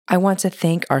I want to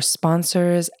thank our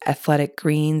sponsors, Athletic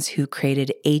Greens, who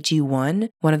created AG1,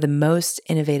 one of the most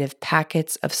innovative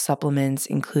packets of supplements,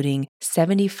 including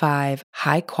 75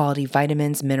 high-quality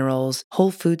vitamins, minerals,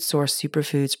 whole food source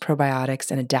superfoods,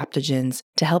 probiotics, and adaptogens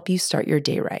to help you start your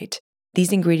day right.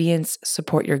 These ingredients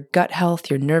support your gut health,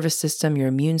 your nervous system, your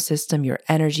immune system, your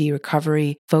energy,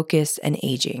 recovery, focus, and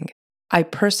aging. I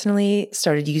personally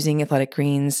started using Athletic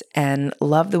Greens and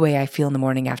love the way I feel in the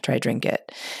morning after I drink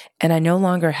it. And I no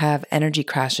longer have energy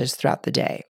crashes throughout the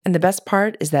day. And the best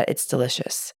part is that it's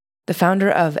delicious. The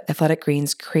founder of Athletic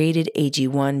Greens created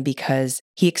AG1 because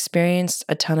he experienced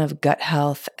a ton of gut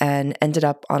health and ended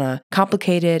up on a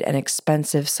complicated and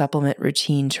expensive supplement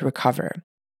routine to recover.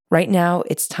 Right now,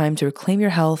 it's time to reclaim your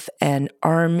health and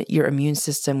arm your immune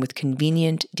system with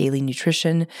convenient daily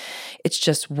nutrition. It's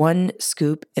just one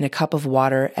scoop in a cup of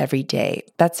water every day.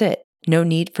 That's it. No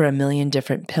need for a million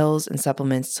different pills and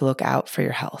supplements to look out for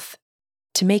your health.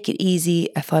 To make it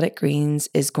easy, Athletic Greens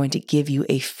is going to give you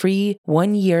a free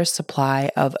 1-year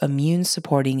supply of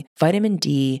immune-supporting vitamin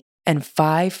D and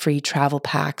 5 free travel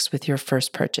packs with your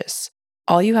first purchase.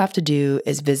 All you have to do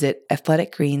is visit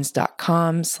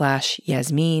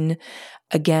athleticgreens.com/Yasmeen.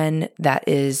 Again, that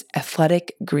is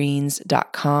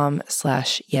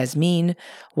athleticgreens.com/Yasmeen,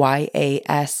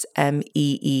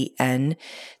 YASMEEN,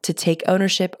 to take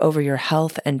ownership over your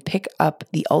health and pick up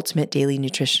the ultimate daily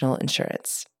nutritional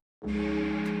insurance.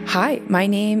 Hi, my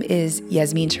name is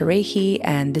Yasmeen Tarehi,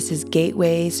 and this is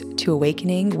Gateways to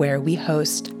Awakening, where we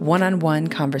host one-on-one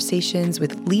conversations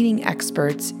with leading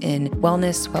experts in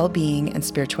wellness, well-being, and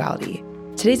spirituality.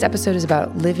 Today's episode is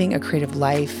about living a creative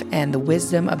life and the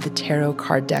wisdom of the tarot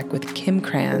card deck with Kim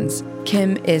Krans.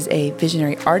 Kim is a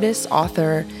visionary artist,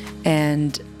 author,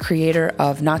 and creator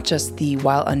of not just the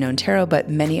Wild Unknown Tarot, but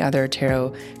many other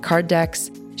tarot card decks.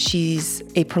 She's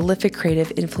a prolific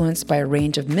creative influenced by a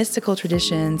range of mystical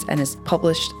traditions and has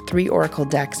published 3 oracle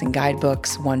decks and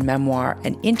guidebooks, 1 memoir,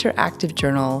 an interactive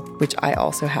journal, which I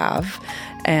also have,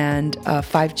 and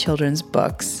 5 children's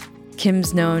books.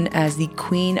 Kim's known as the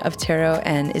Queen of Tarot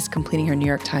and is completing her New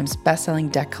York Times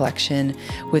bestselling deck collection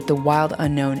with the Wild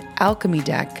Unknown Alchemy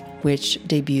deck, which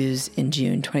debuts in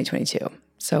June 2022.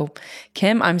 So,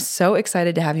 Kim, I'm so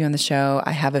excited to have you on the show.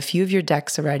 I have a few of your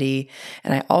decks already,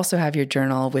 and I also have your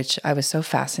journal, which I was so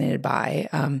fascinated by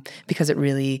because it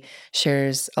really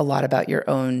shares a lot about your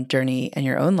own journey and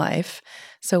your own life.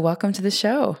 So welcome to the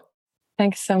show.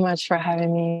 Thanks so much for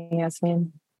having me,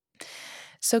 Yasmeen.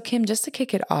 So, Kim, just to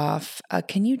kick it off,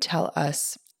 can you tell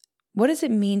us, what does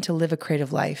it mean to live a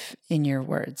creative life in your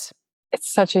words?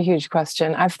 It's such a huge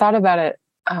question. I've thought about it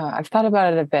a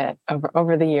bit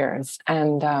over the years.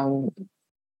 And,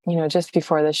 just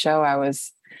before the show, I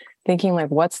was thinking,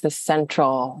 like, what's the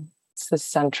central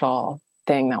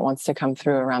thing that wants to come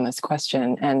through around this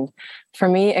question? And for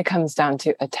me, it comes down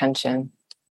to attention.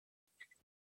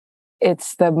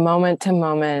 It's the moment to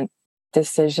moment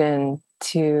decision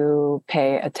to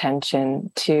pay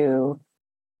attention to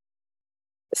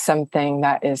something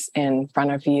that is in front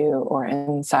of you or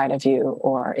inside of you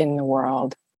or in the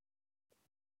world.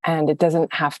 And it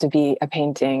doesn't have to be a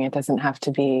painting. It doesn't have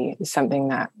to be something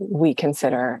that we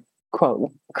consider,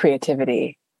 quote,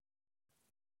 creativity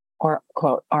or,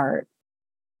 quote, art.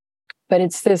 But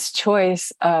it's this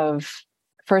choice of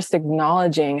first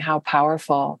acknowledging how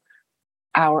powerful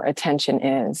our attention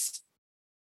is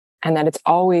and that it's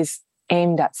always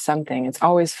aimed at something. It's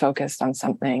always focused on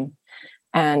something.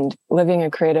 And living a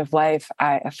creative life,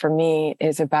 for me,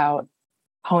 is about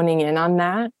honing in on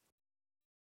that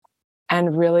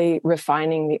and really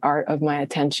refining the art of my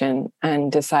attention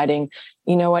and deciding,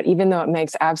 you know what, even though it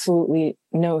makes absolutely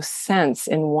no sense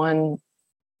in one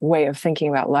way of thinking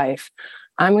about life,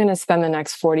 I'm going to spend the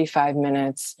next 45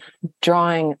 minutes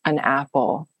drawing an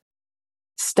apple,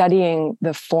 studying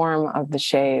the form of the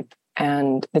shape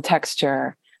and the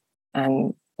texture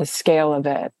and the scale of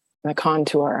it, the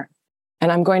contour. And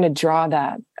I'm going to draw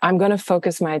that. I'm going to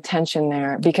focus my attention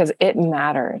there because it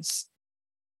matters.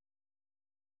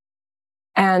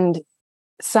 And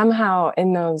somehow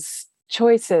in those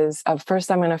choices of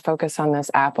first I'm going to focus on this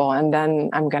apple, and then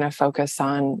I'm going to focus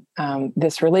on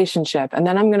this relationship, and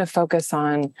then I'm going to focus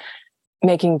on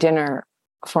making dinner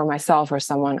for myself or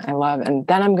someone I love, and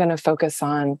then I'm going to focus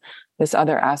on this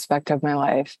other aspect of my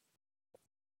life.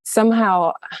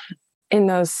 Somehow in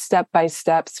those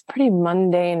step-by-steps, pretty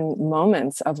mundane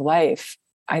moments of life,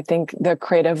 I think the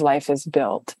creative life is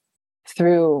built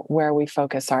through where we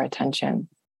focus our attention.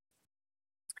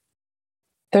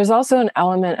 There's also an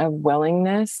element of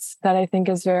willingness that I think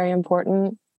is very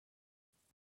important.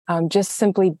 Just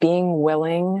simply being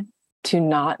willing to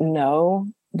not know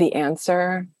the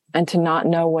answer and to not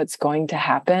know what's going to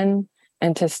happen,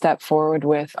 and to step forward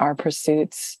with our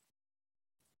pursuits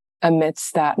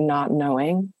amidst that not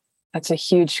knowing. That's a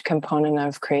huge component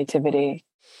of creativity.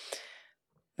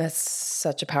 That's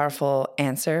such a powerful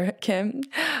answer, Kim.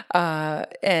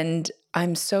 And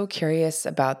I'm so curious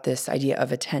about this idea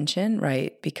of attention,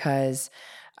 right? Because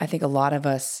I think a lot of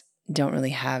us don't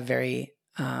really have very,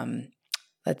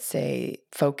 let's say,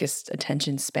 focused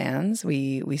attention spans.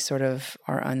 We sort of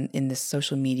are in this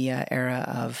social media era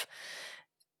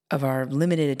of our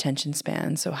limited attention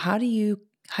span. So how do you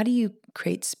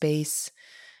create space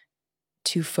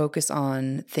to focus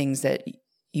on things that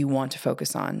you want to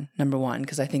focus on? Number one,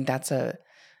 because I think it's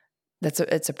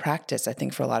a practice, I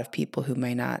think, for a lot of people who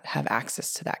may not have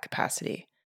access to that capacity.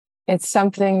 It's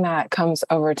something that comes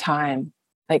over time.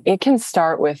 Like, it can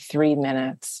start with 3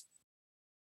 minutes.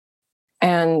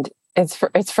 And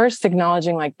it's first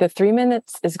acknowledging, like, the 3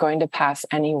 minutes is going to pass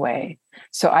anyway.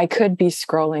 So I could be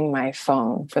scrolling my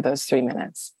phone for those 3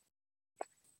 minutes.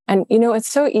 And, it's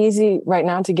so easy right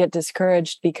now to get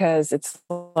discouraged, because it's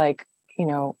like,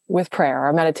 with prayer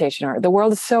or meditation, or the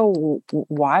world is so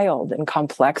wild and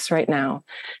complex right now.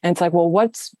 And it's like, well,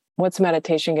 what's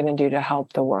meditation going to do to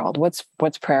help the world? What's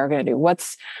prayer going to do?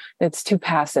 It's too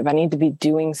passive. I need to be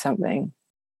doing something.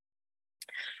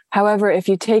 However, if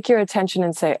you take your attention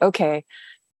and say, okay,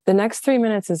 the next 3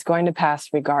 minutes is going to pass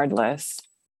regardless.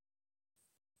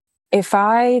 If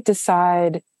I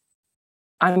decide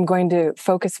I'm going to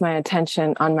focus my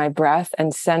attention on my breath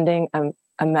and sending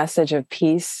a message of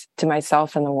peace to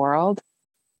myself and the world,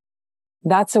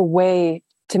 that's a way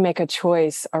to make a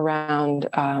choice around,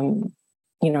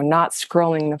 not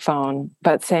scrolling the phone,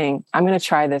 but saying, I'm going to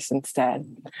try this instead.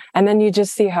 And then you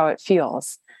just see how it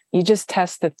feels. You just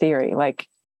test the theory. Like,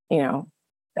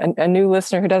 a new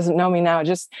listener who doesn't know me now,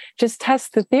 just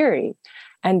test the theory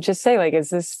and just say, like, is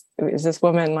this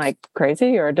woman like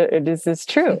crazy, or is this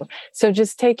true? So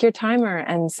just take your timer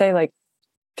and say, like,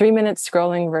 3 minutes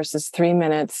scrolling versus 3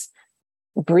 minutes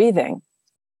breathing,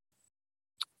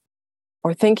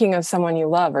 or thinking of someone you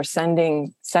love, or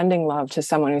sending love to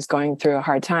someone who's going through a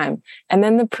hard time. And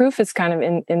then the proof is kind of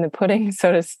in the pudding,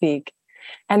 so to speak.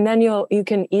 And then you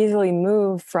can easily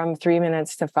move from 3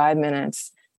 minutes to 5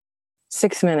 minutes,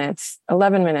 6 minutes,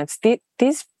 11 minutes.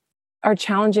 These are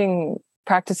challenging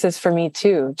practices for me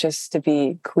too, just to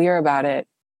be clear about it.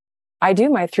 I do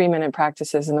my 3-minute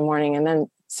practices in the morning, and then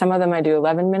some of them I do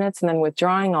 11 minutes, and then with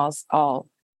drawing, I'll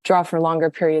draw for longer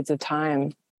periods of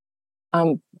time.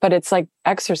 But it's like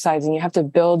exercising. You have to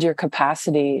build your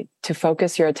capacity to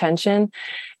focus your attention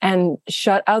and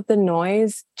shut out the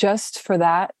noise just for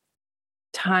that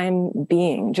time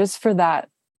being, just for that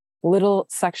little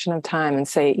section of time, and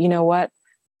say, you know what?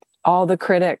 All the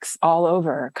critics all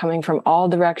over, coming from all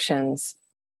directions,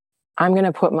 I'm going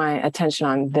to put my attention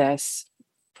on this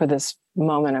for this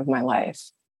moment of my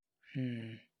life.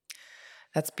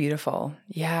 That's beautiful.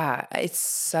 Yeah, it's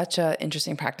such an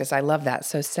interesting practice. I love that.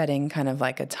 So setting kind of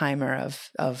like a timer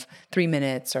of 3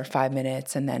 minutes or 5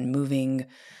 minutes, and then moving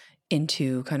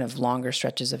into kind of longer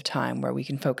stretches of time where we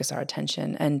can focus our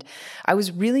attention. And I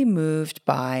was really moved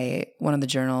by one of the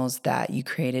journals that you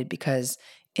created, because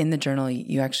in the journal,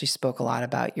 you actually spoke a lot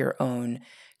about your own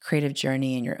creative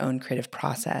journey and your own creative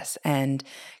process. And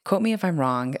quote me if I'm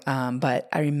wrong, but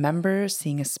I remember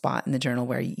seeing a spot in the journal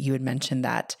where you had mentioned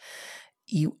that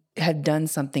you had done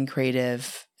something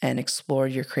creative and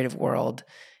explored your creative world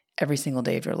every single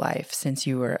day of your life since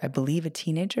you were, I believe, a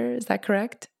teenager. Is that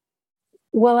correct?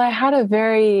 Well, I had a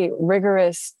very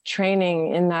rigorous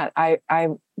training in that I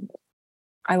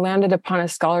landed upon a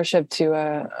scholarship to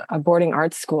a boarding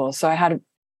arts school. So I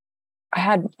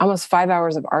had almost 5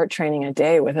 hours of art training a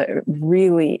day with a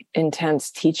really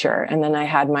intense teacher. And then I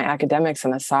had my academics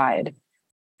on the side.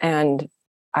 And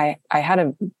I had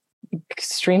a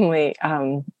extremely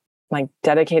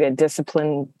dedicated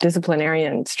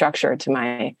disciplinarian structure to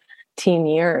my teen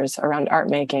years around art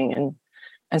making.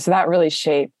 And so that really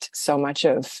shaped so much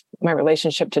of my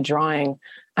relationship to drawing.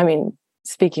 I mean,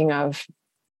 speaking of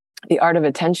the art of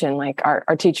attention, like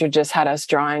our teacher just had us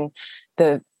drawing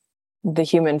the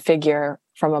human figure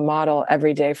from a model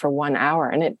every day for 1 hour.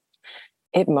 And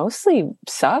it mostly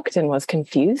sucked and was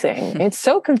confusing. It's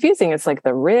so confusing. It's like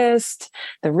the wrist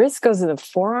goes to the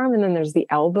forearm, and then there's the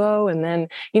elbow. And then,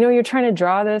 you're trying to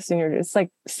draw this and you're just like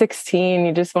 16,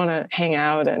 you just want to hang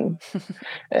out. And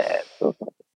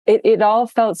it all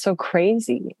felt so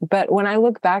crazy. But when I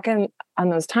look back on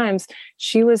those times,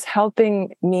 she was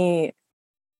helping me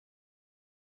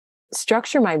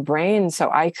structure my brain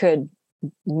so I could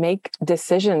make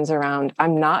decisions around,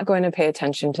 I'm not going to pay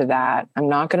attention to that. I'm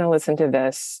not going to listen to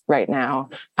this right now.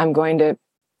 I'm going to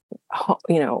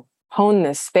hone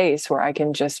this space where I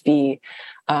can just be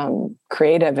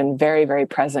creative and very, very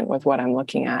present with what I'm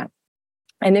looking at.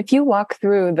 And if you walk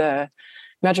through the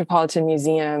Metropolitan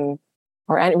Museum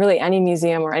or really any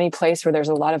museum or any place where there's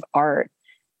a lot of art,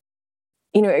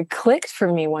 it clicked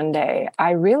for me one day.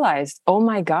 I realized, oh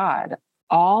my God,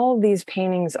 all these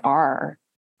paintings are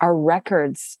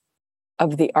records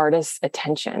of the artist's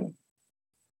attention.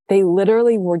 They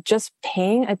literally were just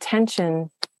paying attention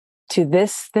to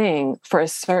this thing for a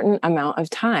certain amount of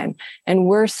time. And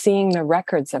we're seeing the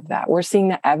records of that. We're seeing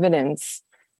the evidence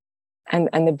and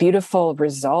the beautiful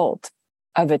result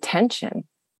of attention.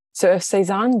 So if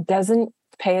Cezanne doesn't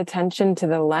pay attention to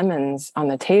the lemons on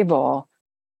the table,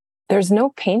 there's no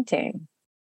painting.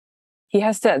 He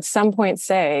has to at some point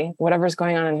say whatever's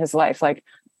going on in his life, like,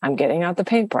 I'm getting out the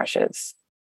paintbrushes.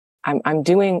 I'm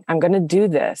going to do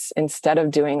this instead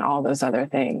of doing all those other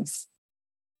things.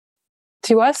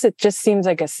 To us, it just seems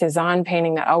like a Cezanne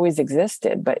painting that always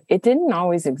existed, but it didn't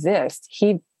always exist.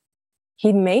 He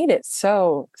made it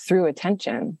so through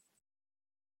attention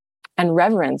and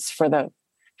reverence for the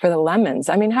lemons.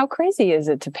 I mean, how crazy is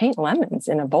it to paint lemons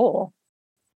in a bowl?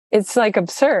 It's like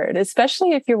absurd,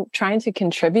 especially if you're trying to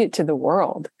contribute to the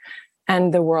world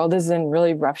and the world is in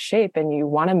really rough shape and you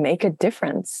want to make a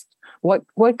difference.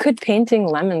 What could painting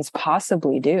lemons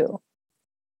possibly do?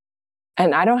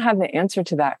 And I don't have the answer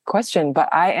to that question, but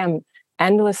I am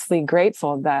endlessly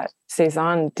grateful that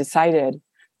Cezanne decided,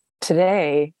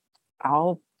 today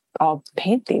I'll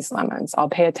paint these lemons. I'll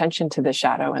pay attention to the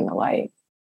shadow and the light.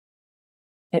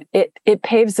 It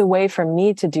paves the way for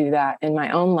me to do that in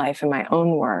my own life and my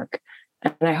own work.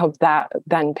 And I hope that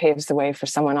then paves the way for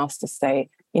someone else to say,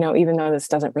 even though this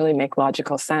doesn't really make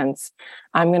logical sense,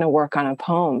 I'm going to work on a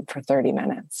poem for 30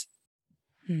 minutes.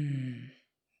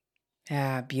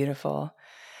 Yeah, beautiful.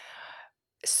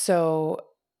 So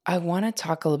I want to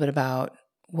talk a little bit about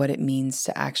what it means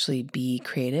to actually be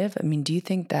creative. I mean, do you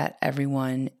think that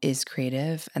everyone is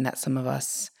creative and that some of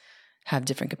us have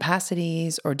different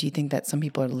capacities, or do you think that some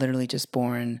people are literally just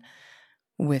born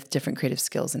with different creative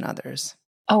skills than others?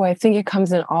 Oh, I think it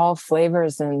comes in all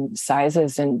flavors and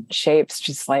sizes and shapes,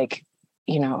 just like,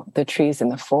 the trees in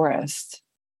the forest.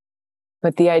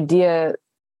 But the idea,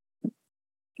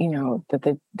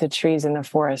 that the trees in the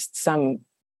forest, some,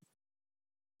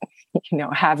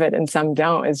 have it and some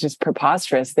don't, is just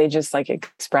preposterous. They just like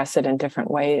express it in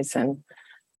different ways. And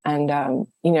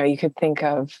you could think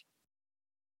of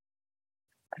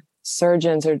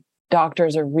surgeons or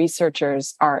doctors or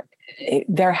researchers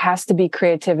there has to be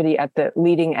creativity at the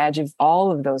leading edge of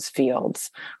all of those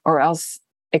fields, or else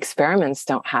experiments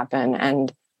don't happen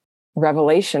and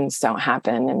revelations don't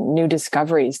happen and new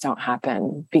discoveries don't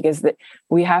happen, because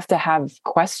we have to have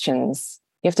questions.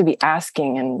 You have to be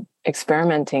asking and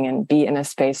experimenting and be in a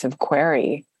space of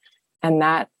query. And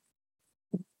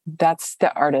that's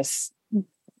the artist's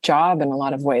job in a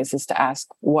lot of ways, is to ask,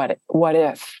 what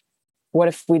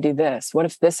if we do this? What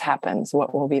if this happens?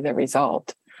 What will be the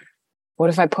result? What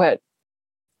if I put,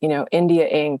 India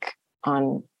ink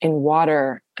in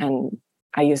water and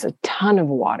I use a ton of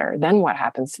water? Then what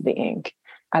happens to the ink,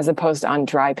 as opposed to on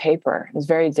dry paper? It's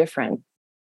very different.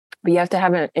 But you have to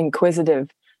have an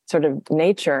inquisitive sort of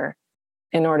nature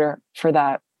in order for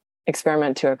that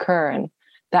experiment to occur. And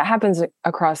that happens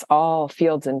across all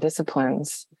fields and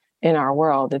disciplines in our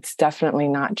world. It's definitely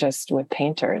not just with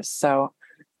painters. So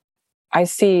I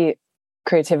see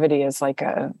creativity as like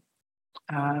a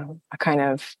kind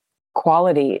of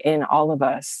quality in all of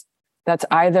us that's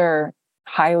either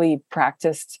highly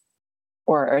practiced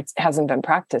or it hasn't been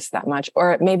practiced that much,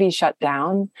 or it may be shut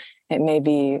down. It may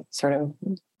be sort of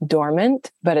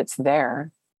dormant, but it's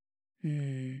there.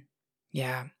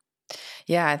 Yeah.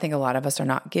 Yeah, I think a lot of us are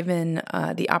not given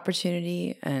the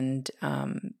opportunity, and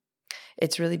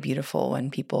it's really beautiful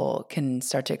when people can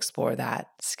start to explore that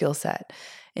skill set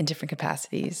in different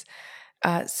capacities.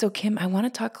 So Kim, I want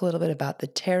to talk a little bit about the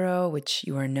tarot, which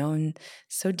you are known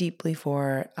so deeply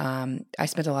for. I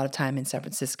spent a lot of time in San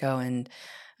Francisco, and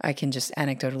I can just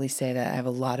anecdotally say that I have a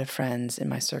lot of friends in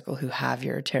my circle who have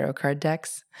your tarot card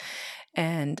decks.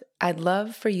 And I'd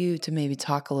love for you to maybe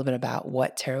talk a little bit about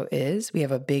what tarot is. We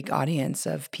have a big audience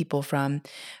of people from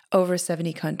over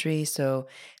 70 countries, so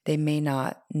they may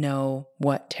not know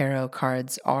what tarot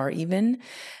cards are even.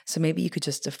 So maybe you could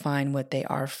just define what they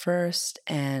are first,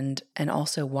 and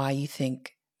also why you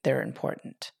think they're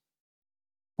important.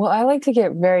 Well, I like to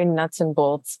get very nuts and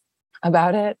bolts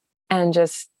about it and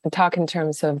just talk in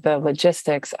terms of the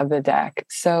logistics of the deck.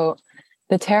 So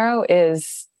the tarot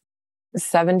is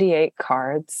 78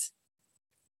 cards.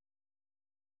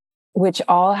 which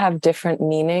all have different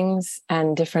meanings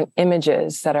and different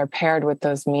images that are paired with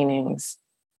those meanings.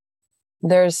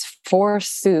 There's 4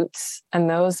 suits, and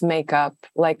those make up,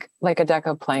 like a deck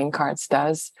of playing cards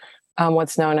does,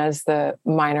 what's known as the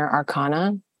minor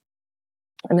arcana.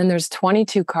 And then there's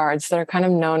 22 cards that are kind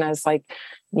of known as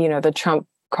the trump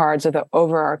cards or the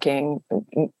overarching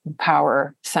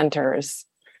power centers.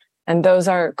 And those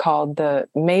are called the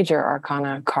major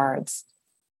arcana cards.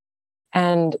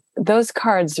 And those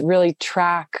cards really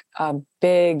track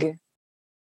big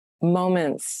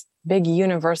moments, big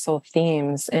universal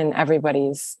themes in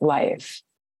everybody's life.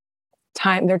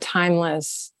 They're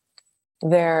timeless,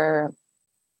 they're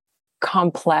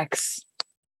complex,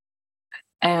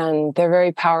 and they're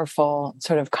very powerful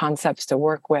sort of concepts to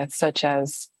work with, such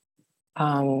as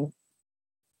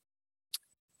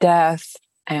death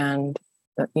and,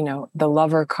 the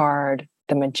lover card,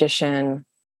 the magician,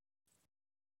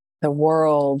 the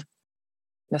world,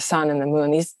 the sun and the moon,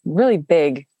 these really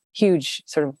big, huge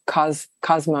sort of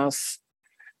cosmos,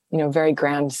 very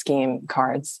grand scheme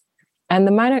cards. And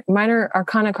the minor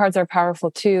arcana cards are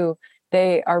powerful too.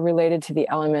 They are related to the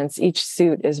elements. Each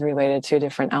suit is related to a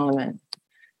different element.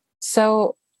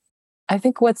 So I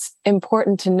think what's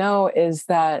important to know is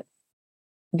that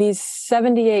these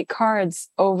 78 cards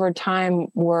over time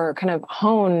were kind of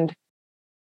honed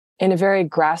in a very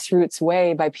grassroots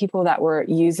way by people that were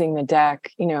using the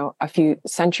deck, a few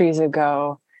centuries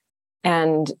ago.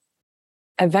 And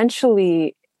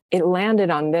eventually it landed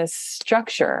on this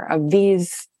structure of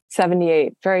these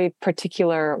 78 very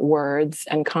particular words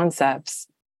and concepts.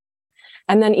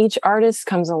 And then each artist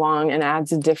comes along and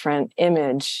adds a different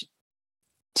image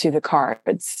to the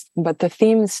cards, but the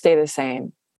themes stay the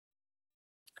same.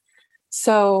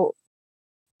 So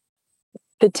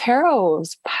the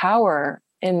tarot's power,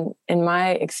 in my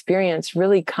experience,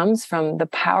 really comes from the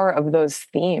power of those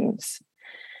themes.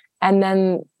 And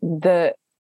then the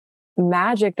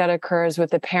magic that occurs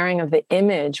with the pairing of the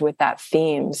image with that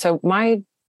theme. So my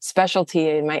specialty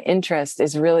and my interest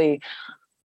is really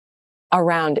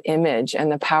around image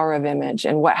and the power of image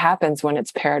and what happens when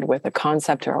it's paired with a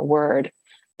concept or a word.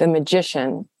 The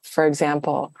magician, for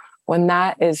example, when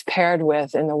that is paired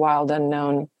with, in the Wild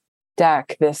Unknown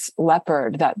deck, this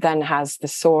leopard that then has the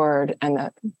sword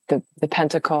and the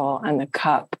pentacle and the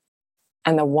cup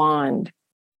and the wand,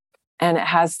 and it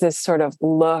has this sort of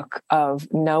look of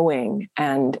knowing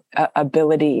and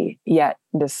ability, yet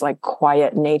this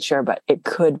quiet nature, but it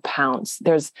could pounce.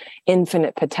 There's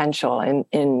infinite potential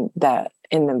in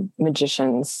the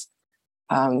magician's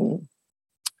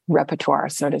repertoire,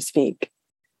 so to speak.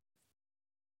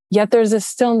 Yet there's a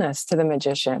stillness to the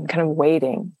magician, kind of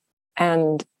waiting.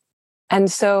 And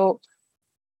so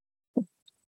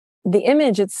the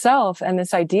image itself and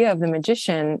this idea of the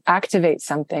magician activates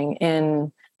something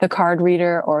in the card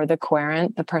reader or the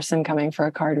querent, the person coming for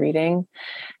a card reading.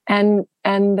 And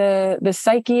the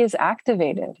psyche is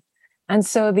activated. And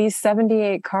so these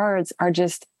 78 cards are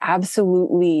just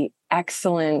absolutely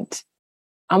excellent,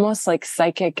 almost like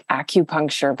psychic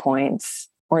acupuncture points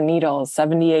or needles,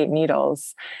 78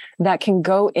 needles that can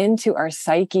go into our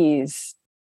psyches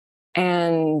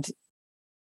and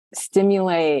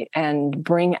stimulate and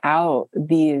bring out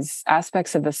these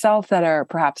aspects of the self that are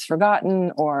perhaps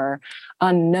forgotten or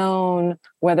unknown,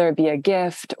 whether it be a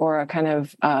gift or a kind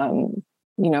of,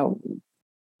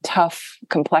 tough,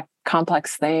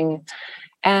 complex thing.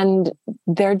 And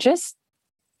they're just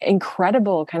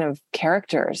incredible kind of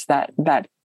characters that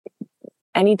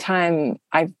anytime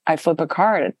I flip a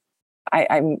card,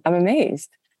 I'm amazed.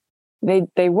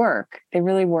 They work. They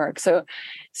really work. So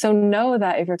know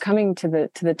that if you're coming to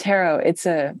the tarot, it's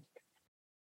a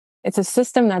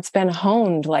system that's been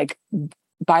honed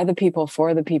by the people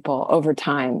for the people over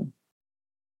time.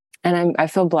 And I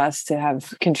feel blessed to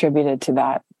have contributed to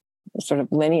that sort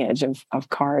of lineage of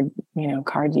card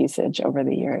usage over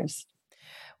the years.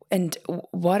 And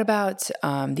what about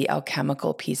the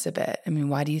alchemical piece of it? I mean,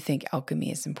 why do you think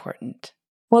alchemy is important?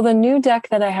 Well, the new deck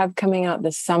that I have coming out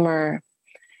this summer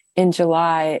in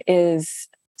July is,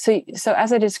 so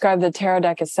as I described, the tarot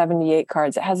deck is 78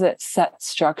 cards. It has a set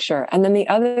structure. And then the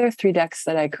other 3 decks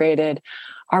that I created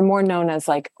are more known as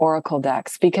oracle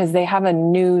decks because they have a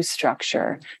new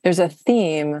structure. There's a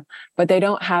theme, but they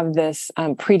don't have this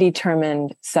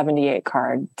predetermined 78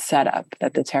 card setup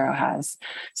that the tarot has.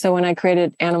 So when I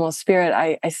created Animal Spirit,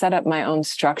 I set up my own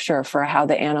structure for how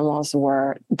the animals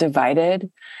were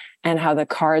divided and how the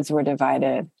cards were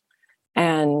divided.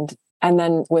 And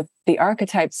then with the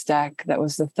Archetypes deck, that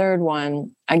was the 3rd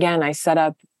one, again, I set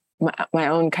up my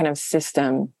own kind of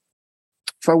system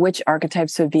for which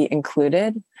archetypes would be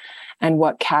included and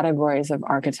what categories of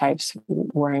archetypes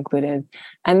were included.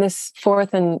 And this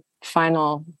fourth and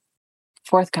final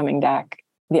forthcoming deck,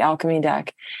 the Alchemy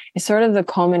deck, is sort of the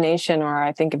culmination, or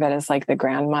I think of it as like the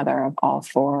grandmother of all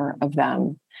four of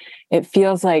them. It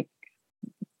feels like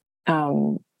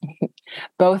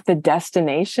both the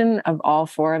destination of all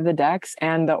four of the decks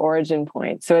and the origin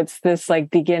point. So it's this like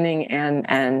beginning and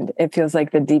end. It feels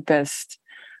like the deepest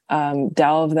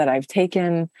delve that I've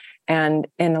taken. And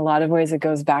in a lot of ways, it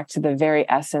goes back to the very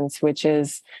essence, which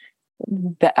is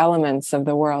the elements of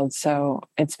the world. So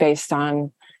it's based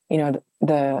on,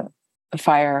 the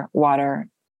fire, water,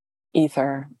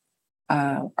 ether,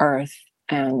 earth,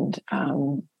 and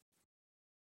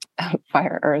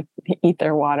fire, earth,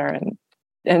 ether, water, and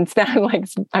I'm like,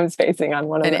 I'm spacing on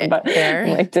one of them, but air.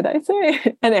 I'm like, did I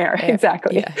say an air?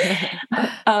 Exactly.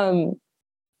 Yeah.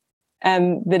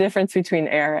 And the difference between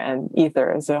air and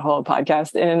ether is a whole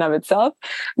podcast in and of itself.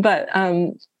 But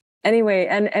anyway,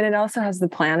 and it also has the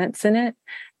planets in it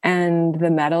and the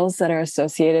metals that are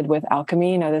associated with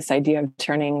alchemy. This idea of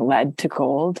turning lead to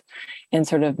gold in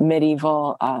sort of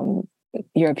medieval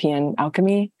European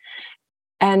alchemy.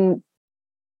 And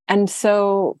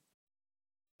so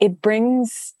it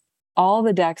brings all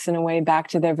the decks in a way back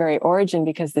to their very origin,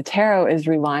 because the tarot is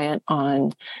reliant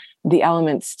on the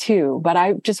elements too. But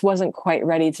I just wasn't quite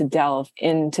ready to delve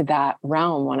into that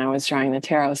realm when I was drawing the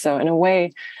tarot. So in a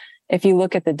way, if you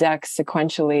look at the decks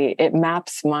sequentially, it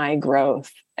maps my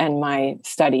growth and my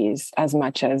studies as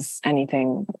much as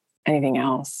anything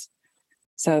else.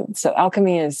 So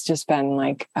alchemy has just been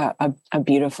like a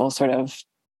beautiful sort of,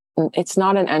 it's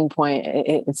not an endpoint.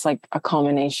 It's like a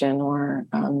culmination, or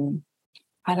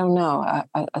I don't know,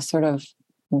 a sort of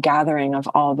gathering of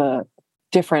all the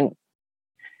different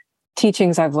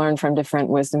teachings I've learned from different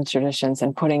wisdom traditions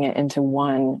and putting it into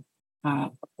one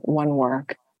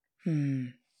work.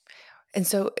 And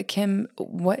so, Kim,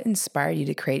 what inspired you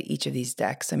to create each of these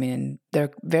decks? I mean,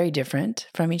 they're very different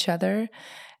from each other,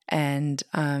 and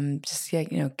just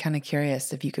kind of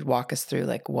curious if you could walk us through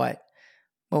like what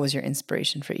was your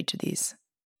inspiration for each of these?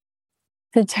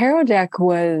 The tarot deck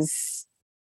was,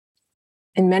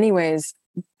 in many ways,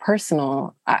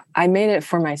 personal. I made it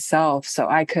for myself so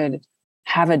I could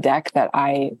have a deck that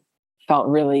I felt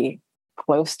really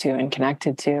close to and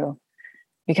connected to,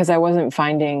 because I wasn't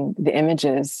finding the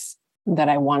images that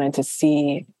I wanted to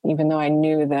see. Even though I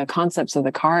knew the concepts of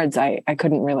the cards, I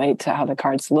couldn't relate to how the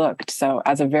cards looked. So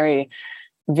as a very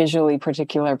visually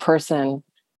particular person,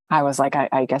 I was like,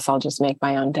 I guess I'll just make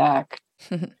my own deck.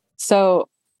 So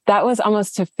that was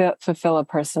almost to fulfill a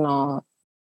personal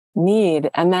need.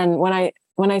 And then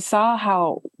when I saw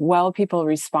how well people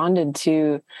responded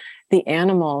to the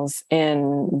animals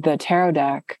in the tarot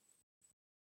deck,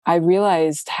 I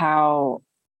realized how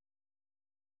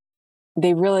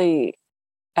they really,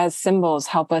 as symbols,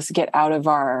 help us get out of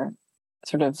our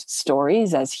sort of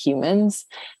stories as humans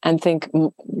and think,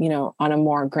 on a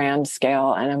more grand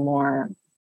scale and a more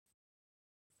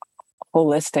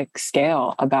holistic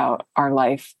scale about our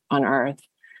life on Earth.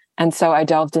 And so I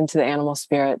delved into the animal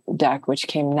spirit deck, which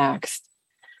came next.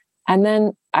 And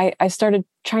then I started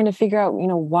trying to figure out,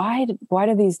 why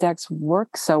do these decks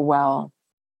work so well?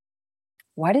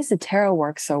 Why does the tarot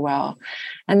work so well?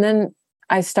 And then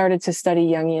I started to study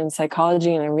Jungian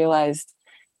psychology, and I realized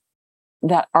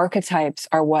that archetypes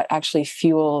are what actually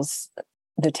fuels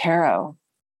the tarot.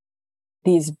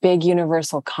 These big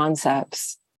universal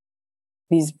concepts,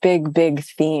 these big, big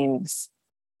themes,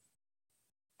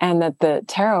 and that the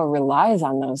tarot relies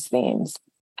on those themes.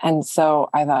 And so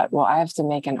I thought, well, I have to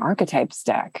make an archetypes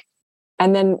deck.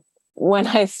 And then when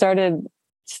I started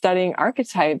studying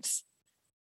archetypes,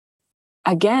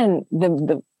 again,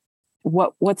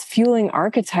 what's fueling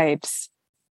archetypes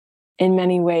in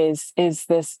many ways is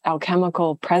this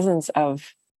alchemical presence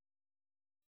of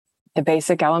the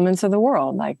basic elements of the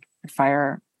world, like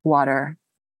fire, water,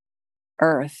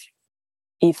 earth,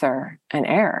 ether, and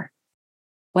air.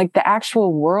 Like the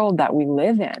actual world that we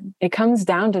live in. It comes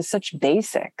down to such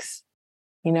basics.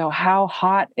 How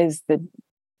hot is the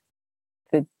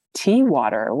tea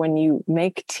water when you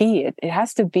make tea? It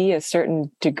has to be a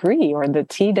certain degree or the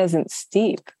tea doesn't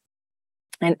steep.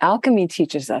 And alchemy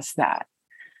teaches us that.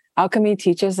 Alchemy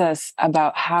teaches us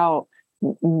about how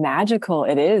magical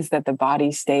it is that the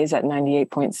body stays at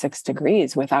 98.6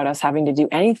 degrees without us having to do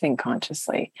anything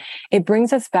consciously. It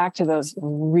brings us back to those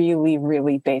really,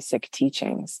 really basic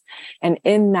teachings. And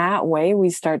in that way, we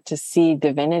start to see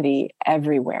divinity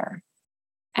everywhere.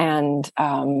 And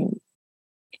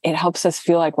it helps us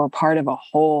feel like we're part of a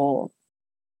whole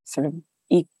sort of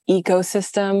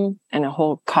ecosystem and a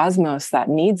whole cosmos that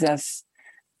needs us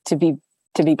to be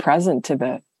to be present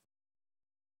to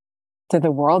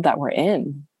the world that we're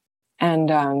in.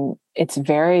 And it's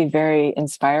very, very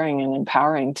inspiring and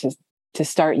empowering to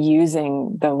start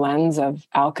using the lens of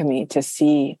alchemy to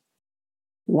see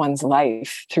one's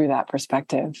life through that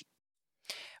perspective.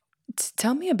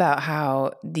 Tell me about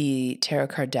how the tarot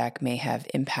card deck may have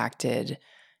impacted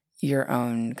your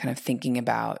own kind of thinking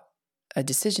about a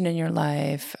decision in your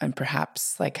life, and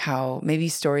perhaps like how maybe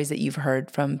stories that you've heard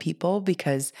from people,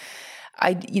 because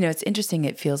it's interesting.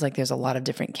 It feels like there's a lot of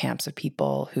different camps of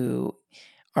people who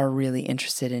are really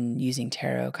interested in using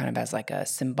tarot kind of as like a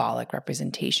symbolic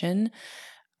representation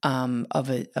of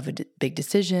a big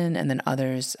decision. And then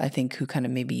others, I think, who kind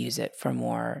of maybe use it for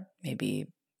more, maybe,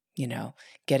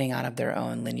 getting out of their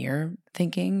own linear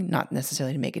thinking, not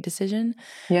necessarily to make a decision.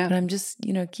 Yeah. But I'm just,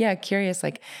 curious,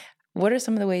 like, what are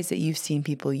some of the ways that you've seen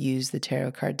people use the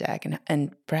tarot card deck?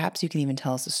 And perhaps you can even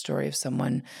tell us a story of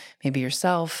someone, maybe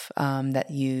yourself,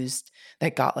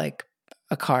 that got like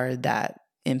a card that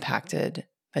impacted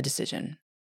a decision.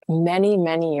 Many,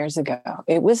 many years ago.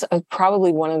 It was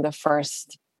probably one of the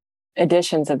first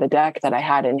editions of the deck that I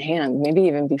had in hand, maybe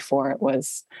even before it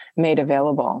was made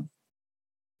available.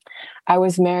 I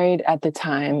was married at the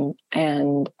time,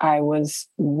 and I was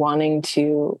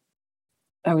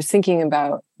thinking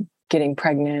about getting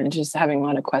pregnant and just having a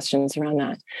lot of questions around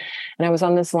that. And I was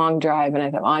on this long drive, and I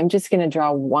thought, well, I'm just going to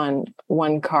draw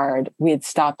one card. We had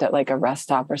stopped at like a rest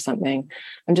stop or something.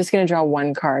 I'm just going to draw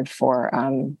one card for,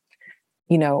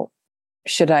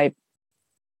 should I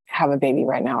have a baby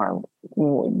right now or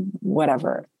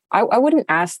whatever. I wouldn't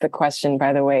ask the question,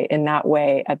 by the way, in that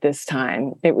way at this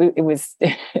time. It was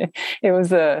it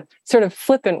was a sort of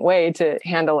flippant way to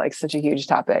handle like such a huge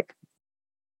topic.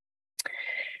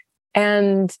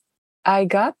 And I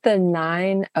got the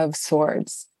 9 of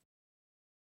Swords,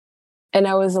 and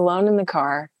I was alone in the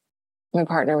car. My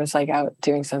partner was like out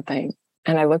doing something,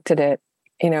 and I looked at it,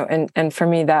 and for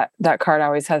me, that card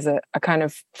always has a kind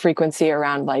of frequency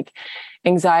around like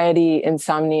anxiety,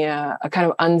 insomnia, a kind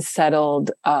of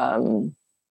unsettled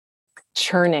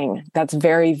churning that's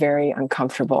very, very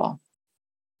uncomfortable.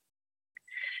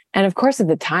 And of course, at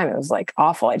the time, it was like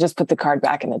awful. I just put the card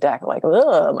back in the deck, like,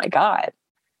 oh my God.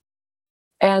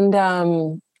 And,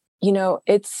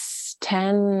 it's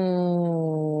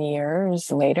 10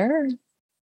 years later.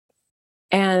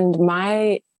 And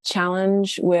my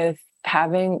challenge with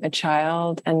having a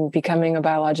child and becoming a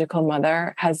biological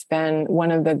mother has been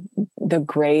one of the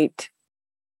great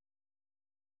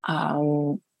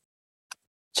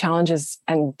challenges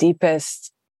and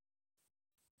deepest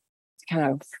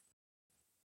kind of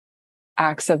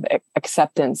acts of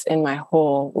acceptance in my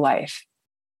whole life.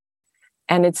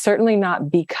 And it's certainly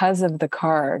not because of the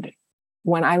card.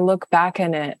 When I look back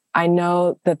in it, I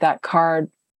know that card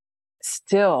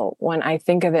still, when I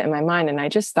think of it in my mind, and I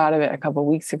just thought of it a couple of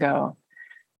weeks ago,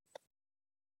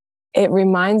 it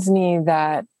reminds me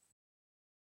that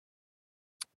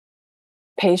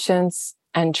patience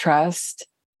and trust,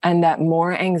 and that adding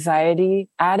more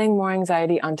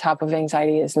anxiety on top of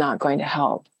anxiety is not going to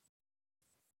help.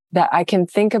 That I can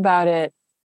think about it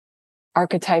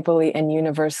archetypally and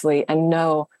universally and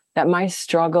know that my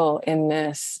struggle in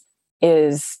this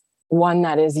is one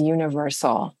that is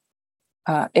universal.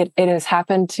 It has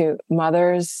happened to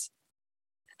mothers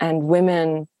and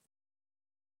women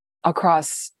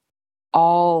across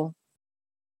all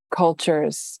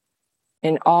cultures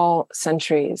in all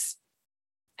centuries.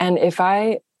 And if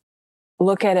I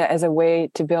look at it as a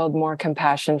way to build more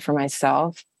compassion for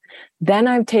myself, then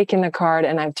I've taken the card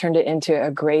and I've turned it into a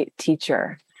great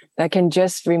teacher that can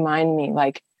just remind me,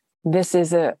 like, this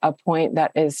is a point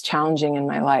that is challenging in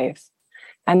my life.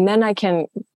 And then I can,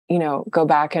 go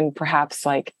back and perhaps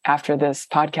like after this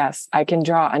podcast, I can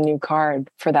draw a new card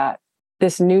for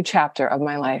this new chapter of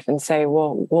my life and say,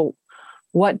 well,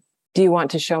 what do you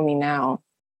want to show me now?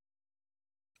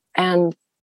 And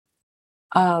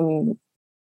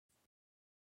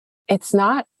it's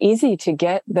not easy to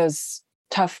get those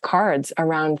tough cards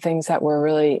around things that we're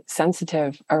really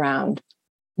sensitive around.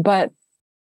 But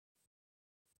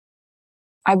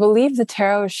I believe the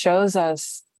tarot shows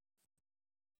us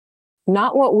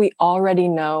not what we already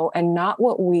know and not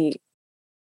what we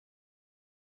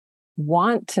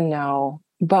want to know,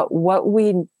 but what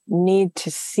we need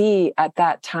to see at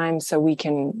that time so we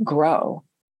can grow.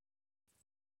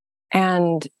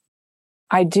 And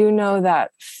I do know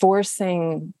that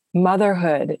forcing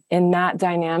motherhood in that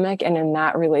dynamic and in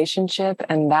that relationship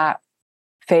and that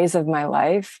phase of my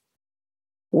life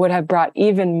would have brought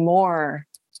even more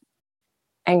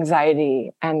anxiety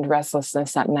and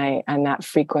restlessness at night, and that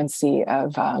frequency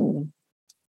of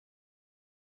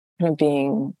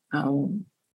being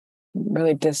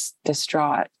really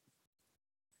distraught.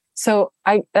 So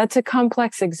that's a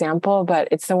complex example, but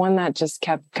it's the one that just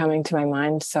kept coming to my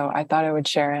mind. So I thought I would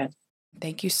share it.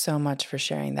 Thank you so much for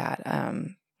sharing that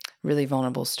really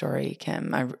vulnerable story,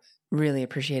 Kim. I really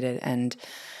appreciate it. And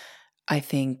I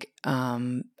think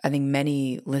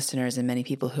many listeners and many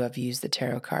people who have used the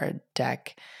tarot card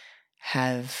deck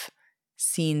have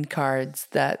seen cards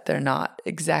that they're not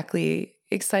exactly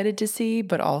excited to see,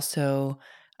 but also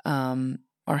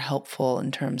are helpful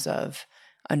in terms of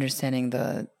understanding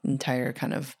the entire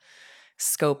kind of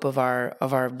scope of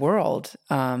our world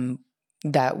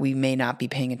that we may not be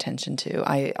paying attention to.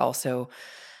 I also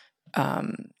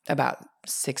about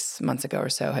 6 months ago or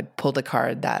so had pulled a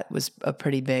card that was a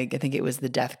pretty big, I think it was the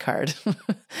death card.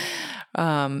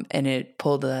 And it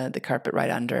pulled the carpet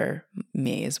right under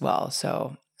me as well.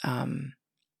 So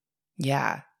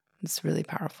yeah, it's really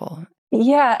powerful.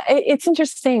 Yeah, it's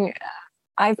interesting.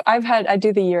 I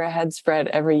do the year ahead spread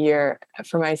every year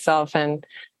for myself. And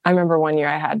I remember one year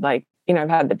I had I've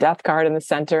had the death card in the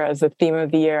center as the theme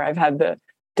of the year. I've had the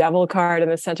devil card in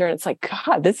the center. And it's like,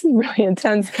 God, this is really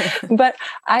intense. But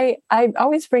I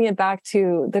always bring it back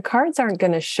to the cards aren't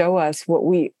going to show us what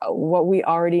we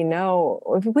already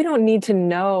know. We don't need to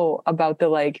know about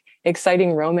the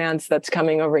exciting romance that's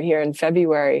coming over here in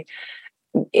February.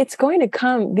 It's going to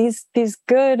come. These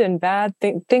good and bad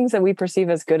things that we perceive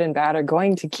as good and bad are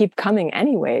going to keep coming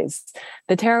anyways.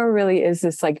 The tarot really is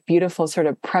this beautiful sort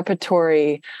of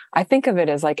preparatory. I think of it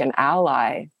as like an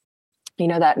ally.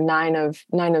 That nine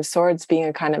of swords being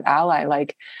a kind of ally.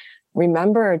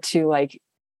 Remember to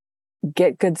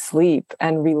get good sleep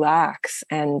and relax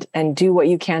and do what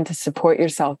you can to support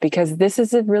yourself, because this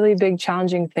is a really big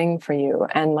challenging thing for you,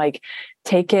 and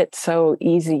take it so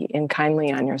easy and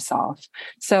kindly on yourself.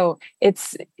 So it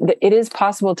is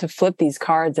possible to flip these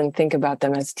cards and think about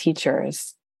them as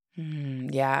teachers.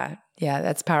 Yeah,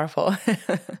 that's powerful.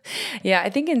 Yeah, I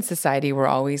think in society we're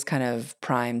always kind of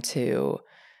primed to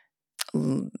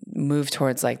move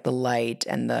towards the light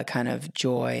and the kind of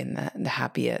joy and the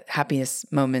happiness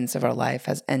moments of our life,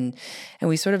 and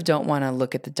we sort of don't want to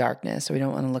look at the darkness, or we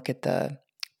don't want to look at the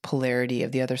polarity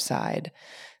of the other side.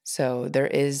 So there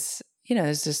is,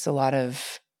 there's just a lot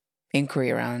of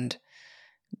inquiry around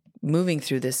moving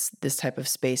through this type of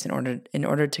space in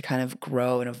order to kind of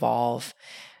grow and evolve.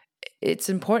 It's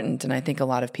important, and I think a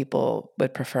lot of people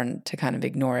would prefer to kind of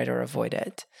ignore it or avoid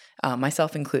it,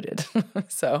 myself included.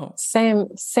 So same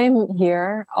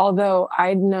here. Although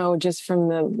I know just from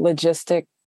the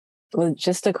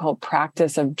logistical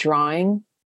practice of drawing,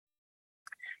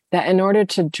 that in order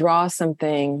to draw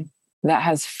something that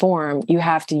has form, you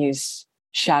have to use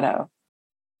shadow.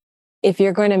 If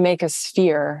you're going to make a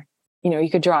sphere, you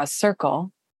could draw a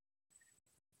circle,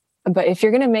 but if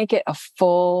you're going to make it a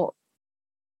full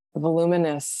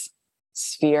voluminous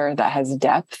sphere that has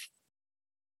depth,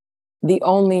 the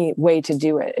only way to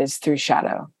do it is through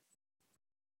shadow.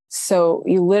 So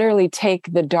you literally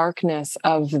take the darkness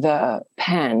of the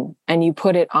pen and you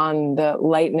put it on the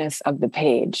lightness of the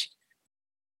page.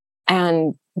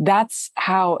 And that's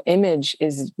how image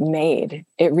is made.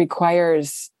 It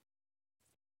requires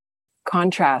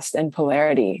contrast and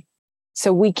polarity.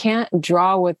 So we can't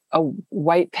draw with a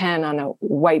white pen on a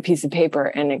white piece of paper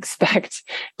and expect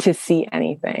to see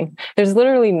anything. There's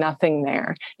literally nothing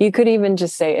there. You could even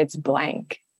just say it's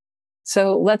blank.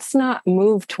 So let's not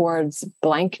move towards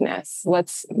blankness.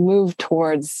 Let's move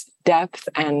towards depth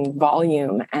and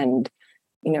volume, and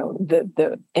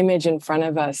the image in front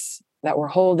of us that we're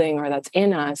holding or that's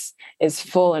in us is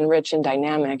full and rich and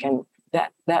dynamic, and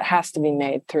that has to be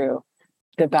made through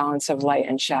the balance of light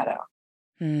and shadow.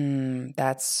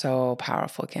 That's so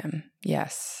powerful, Kim.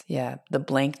 Yes. Yeah. The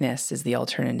blankness is the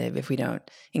alternative if we don't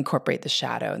incorporate the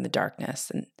shadow and the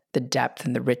darkness and the depth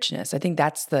and the richness. I think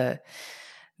that's the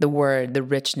word, the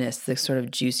richness, the sort of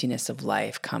juiciness of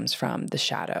life comes from the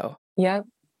shadow. Yeah.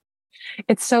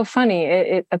 It's so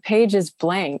funny. A page is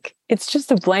blank. It's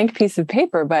just a blank piece of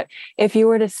paper. But if you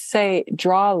were to say,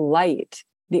 draw light,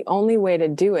 the only way to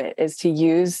do it is to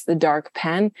use the dark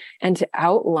pen and to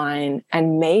outline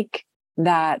and make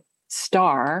that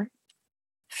star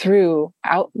through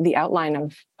the outline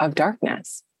of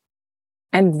darkness.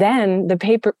 And then the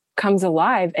paper comes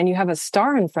alive and you have a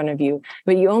star in front of you,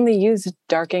 but you only use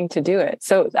dark ink to do it.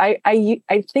 So I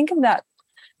think of that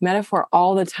metaphor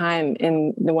all the time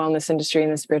in the wellness industry,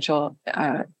 in the spiritual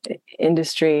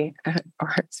industry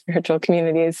or spiritual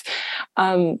communities,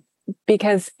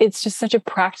 because it's just such a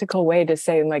practical way to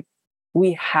say,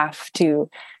 we have to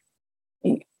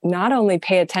not only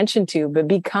pay attention to, but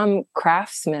become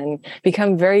craftsmen,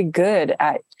 become very good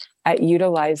at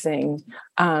utilizing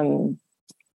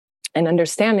and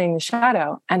understanding the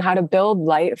shadow and how to build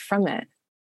light from it.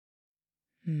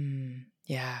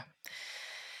 Yeah.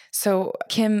 So,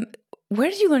 Kim, where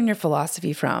did you learn your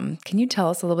philosophy from? Can you tell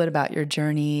us a little bit about your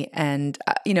journey? And,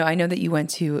 I know that you went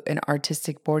to an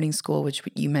artistic boarding school, which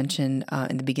you mentioned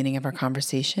in the beginning of our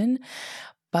conversation.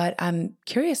 But I'm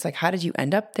curious, like, how did you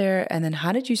end up there? And then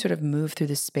how did you sort of move through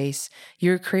this space?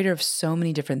 You're a creator of so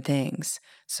many different things.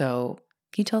 So,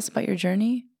 can you tell us about your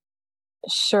journey?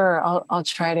 Sure, I'll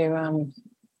try to.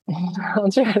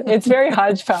 It's very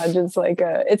hodgepodge. It's like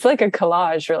a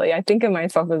collage, really. I think of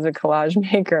myself as a collage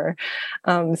maker.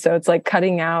 So it's like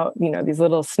cutting out, these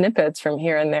little snippets from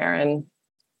here and there,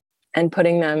 and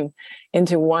putting them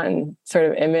into one sort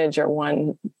of image or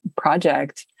one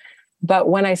project. But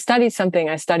when I study something,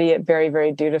 I study it very,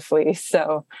 very dutifully.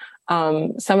 So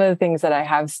some of the things that I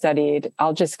have studied,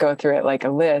 I'll just go through it like a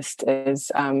list,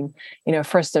 is,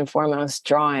 first and foremost,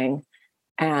 drawing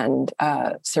and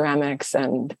ceramics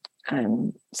and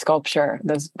sculpture.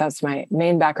 That's my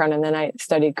main background. And then I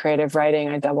studied creative writing.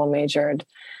 I double majored,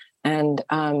 and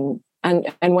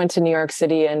went to New York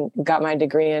City and got my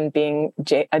degree in being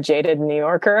a jaded New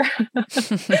Yorker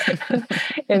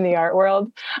in the art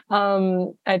world.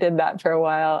 I did that for a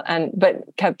while, but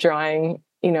kept drawing,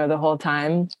 the whole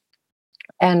time,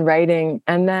 and writing.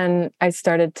 And then I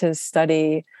started to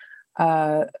study,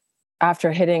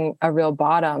 after hitting a real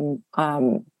bottom,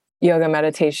 yoga,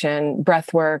 meditation,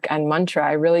 breath work, and mantra.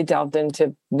 I really delved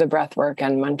into the breath work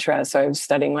and mantra. So I was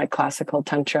studying like classical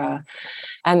tantra,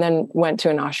 and then went to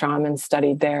an ashram and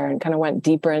studied there and kind of went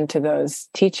deeper into those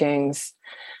teachings.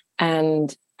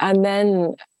 And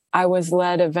then I was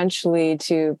led eventually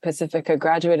to Pacifica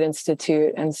Graduate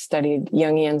Institute and studied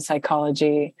Jungian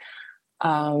psychology,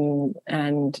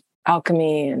 and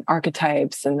alchemy and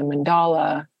archetypes and the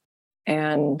mandala,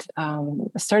 and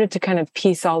started to kind of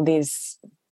piece all these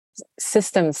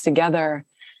systems together.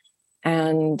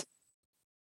 And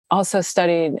also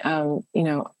studied, I'm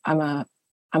a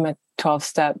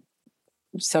 12-step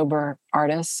sober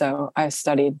artist. So I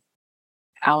studied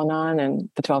Al-Anon and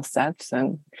the 12 steps.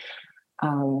 And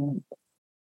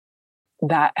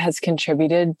that has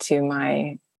contributed to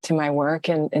my work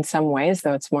in some ways,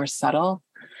 though it's more subtle.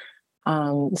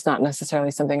 It's not necessarily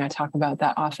something I talk about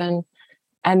that often.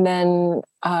 And then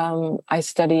I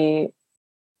study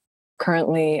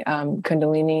currently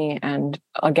Kundalini, and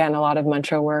again, a lot of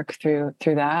mantra work through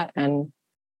that. And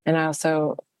I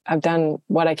also I've done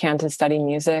what I can to study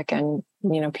music and,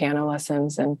 piano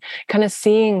lessons, and kind of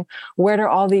seeing where do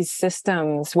all these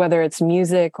systems, whether it's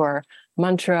music or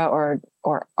mantra or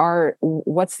art,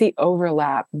 what's the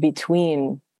overlap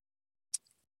between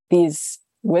these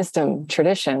wisdom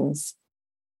traditions.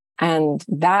 And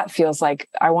that feels like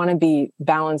I want to be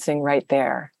balancing right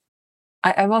there.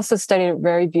 I've also studied a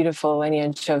very beautiful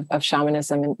lineage of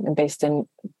shamanism based in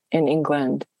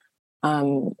England.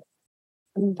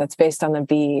 That's based on the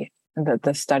bee,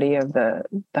 the study of the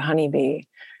honeybee.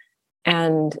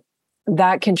 And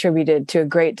that contributed to a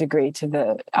great degree to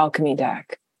the alchemy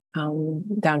deck,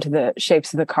 down to the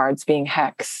shapes of the cards being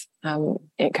hex,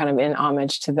 it kind of in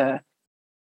homage to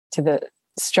the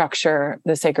structure,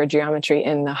 the sacred geometry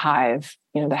in the hive,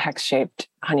 the hex-shaped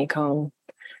honeycomb.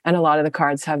 And a lot of the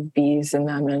cards have bees in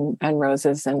them, and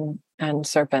roses and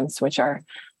serpents, which are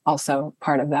also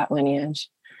part of that lineage.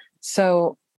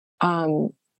 So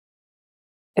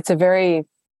it's very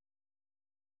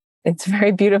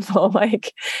beautiful,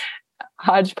 like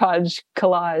hodgepodge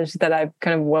collage that I've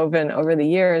kind of woven over the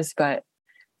years. But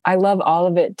I love all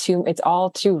of it too. It's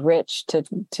all too rich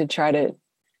to try to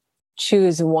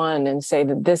choose one and say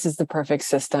that this is the perfect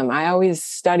system. I always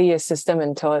study a system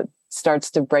until it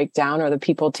starts to break down, or the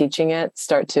people teaching it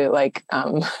start to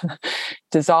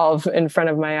dissolve in front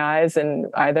of my eyes, and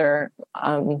either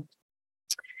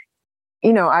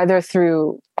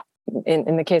through,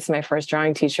 in the case of my first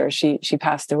drawing teacher, she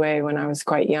passed away when I was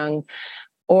quite young,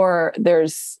 or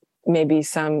there's maybe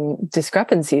some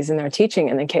discrepancies in their teaching.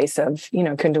 In the case of,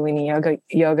 Kundalini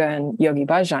yoga and Yogi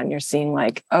Bhajan, you're seeing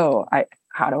like,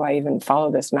 how do I even follow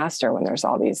this master when there's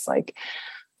all these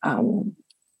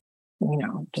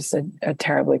just a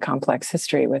terribly complex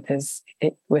history with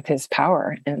his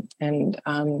power. And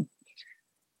I'm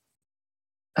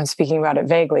speaking about it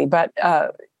vaguely, but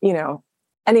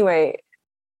anyway,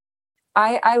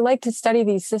 I like to study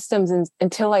these systems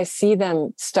until I see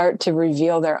them start to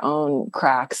reveal their own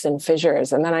cracks and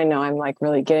fissures. And then I know I'm like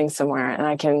really getting somewhere, and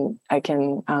I can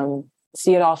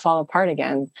see it all fall apart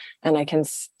again. And I can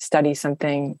study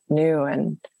something new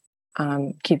and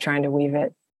keep trying to weave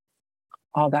it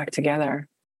all back together.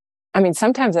 I mean,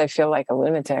 sometimes I feel like a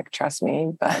lunatic, trust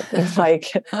me, but it's like,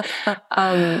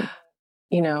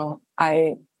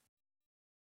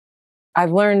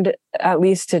 I've learned at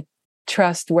least to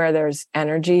trust where there's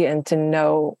energy and to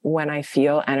know when I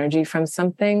feel energy from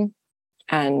something,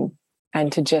 and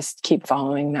to just keep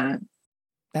following that.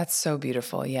 That's so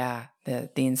beautiful. Yeah. The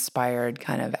inspired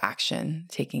kind of action,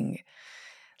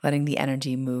 letting the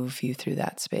energy move you through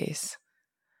that space.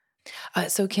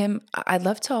 So Kim, I'd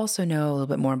love to also know a little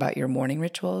bit more about your morning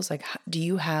rituals. Like, do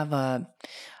you have a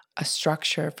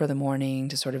structure for the morning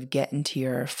to sort of get into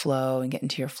your flow and get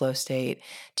into your flow state?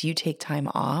 Do you take time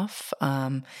off?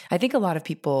 I think a lot of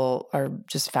people are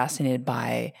just fascinated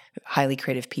by highly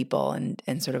creative people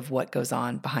and sort of what goes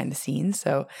on behind the scenes.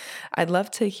 So I'd love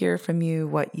to hear from you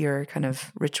what your kind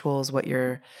of rituals, what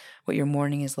your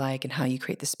morning is like, and how you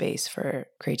create the space for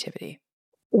creativity.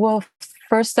 Well,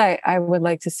 first, I would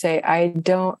like to say I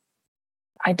don't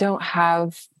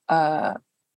have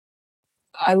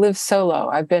I live solo.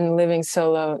 I've been living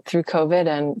solo through COVID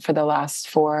and for the last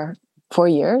four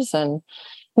years. And,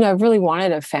 I've really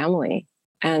wanted a family.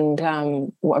 And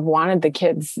I've wanted the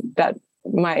kids that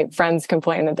my friends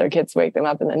complain that their kids wake them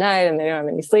up in the night and they don't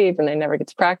have any sleep and they never get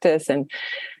to practice. And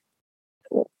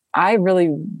I really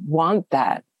want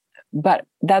that. But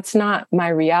that's not my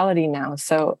reality now.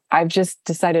 So I've just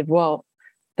decided, well,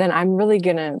 then I'm really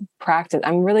going to practice.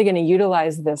 I'm really going to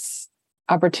utilize this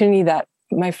opportunity that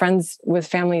my friends with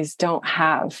families don't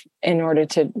have in order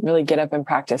to really get up and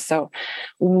practice. So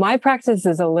my practice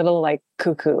is a little like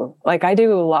cuckoo. Like I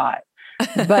do a lot,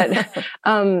 but,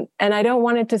 and I don't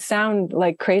want it to sound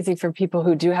like crazy for people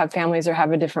who do have families or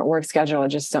have a different work schedule or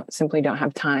just simply don't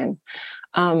have time.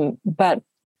 But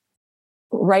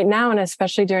right now, and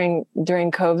especially during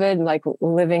COVID, like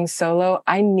living solo,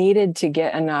 I needed to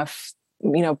get enough,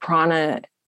 prana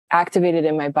activated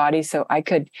in my body so I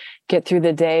could get through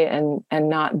the day and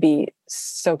not be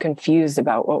so confused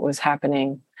about what was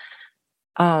happening.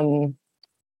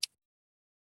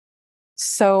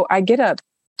 So I get up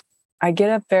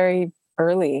very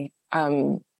early.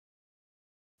 And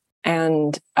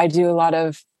I do a lot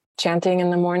of chanting in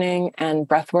the morning and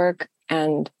breath work,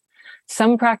 and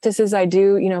some practices I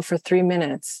do, for 3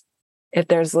 minutes. If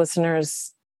there's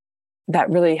listeners that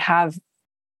really have,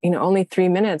 only 3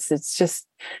 minutes, it's just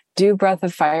do breath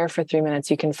of fire for 3 minutes.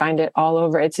 You can find it all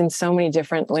over. It's in so many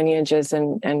different lineages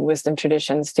and wisdom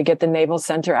traditions to get the navel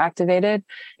center activated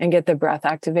and get the breath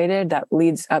activated. That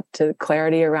leads up to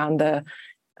clarity around the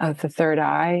third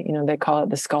eye. They call it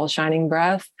the skull shining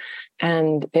breath,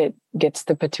 and it gets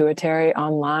the pituitary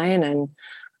online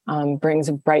and brings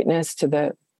a brightness to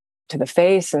the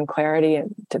face and clarity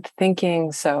and to the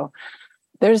thinking. So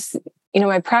there's,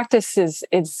 my practice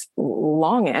it's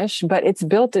longish, but it's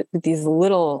built with these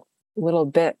little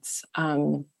bits.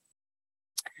 I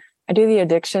do the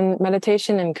addiction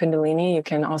meditation in Kundalini. You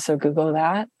can also Google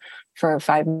that for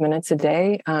 5 minutes a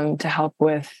day to help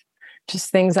with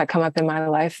just things that come up in my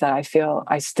life that I feel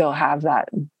I still have that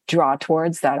draw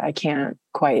towards that I can't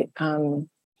quite.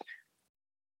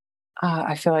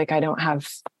 I feel like I don't have,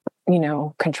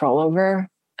 control over,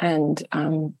 and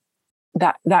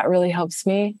that really helps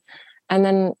me. And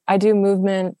then I do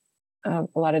movement, a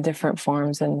lot of different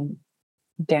forms and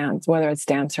dance, whether it's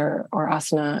dance or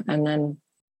asana. And then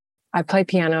I play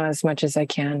piano as much as I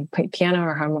can. Play piano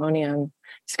or harmonium.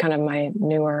 It's kind of my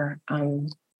newer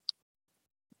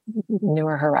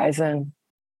horizon.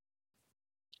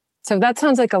 So that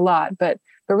sounds like a lot, but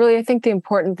really, I think the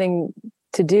important thing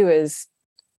to do is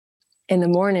in the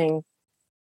morning,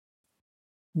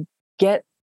 get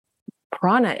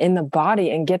prana in the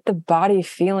body and get the body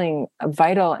feeling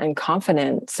vital and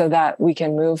confident so that we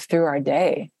can move through our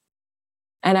day.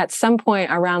 And at some point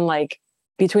around like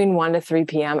between 1 to 3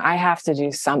 p.m., I have to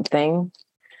do something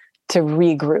to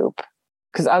regroup,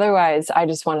 because otherwise I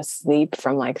just want to sleep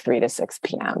from like 3 to 6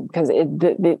 p.m. because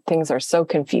the things are so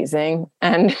confusing.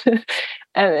 And,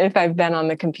 and if I've been on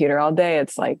the computer all day,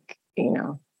 it's like,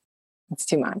 it's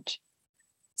too much.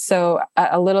 So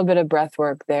a little bit of breath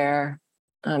work there,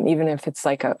 even if it's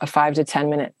like a 5 to 10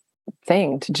 minute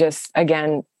thing to just,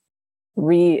 again,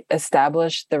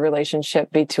 re-establish the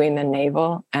relationship between the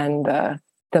navel and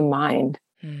the mind.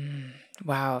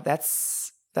 Wow.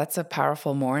 That's a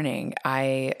powerful morning.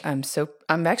 I'm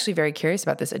actually very curious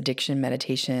about this addiction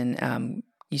meditation.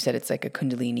 You said it's like a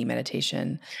Kundalini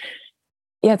meditation.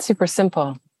 Yeah, it's super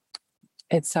simple.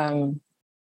 It's,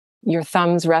 your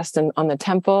thumbs rest on the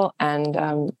temple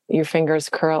and your fingers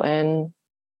curl in.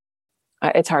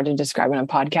 It's hard to describe in a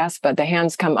podcast, but the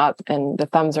hands come up and the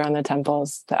thumbs are on the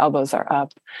temples, the elbows are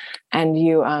up, and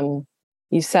you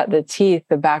set the teeth,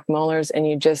 the back molars, and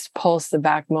you just pulse the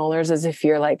back molars as if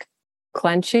you're like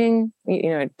clenching.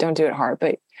 Don't do it hard,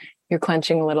 but you're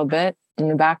clenching a little bit in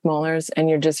the back molars, and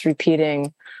you're just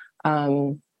repeating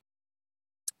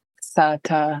sa,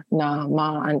 ta, na,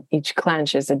 ma, and each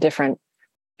clench is a different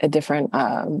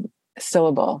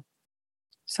syllable.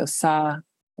 So sa,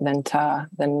 then ta,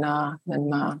 then na, then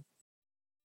ma.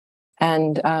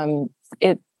 And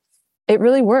it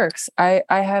really works. I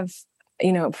have,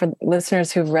 for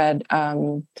listeners who've read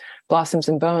Blossoms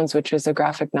and Bones, which was a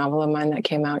graphic novel of mine that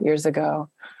came out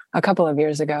a couple of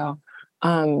years ago.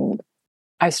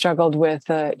 I struggled with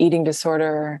eating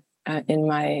disorder in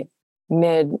my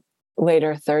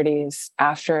later 30s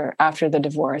after the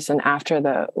divorce and after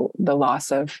the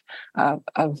loss of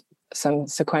some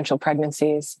sequential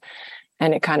pregnancies.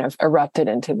 And it kind of erupted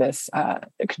into this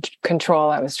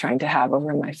control I was trying to have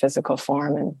over my physical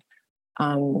form,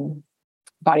 and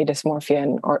body dysmorphia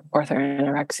and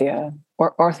orthorexia,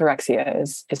 or orthorexia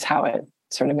is how it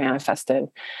sort of manifested.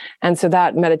 And so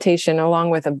that meditation,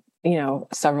 along with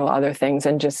several other things,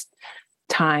 and just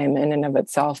time in and of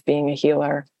itself being a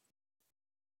healer,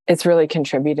 it's really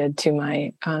contributed to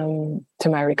my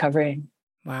recovery.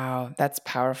 Wow, that's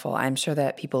powerful. I'm sure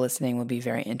that people listening will be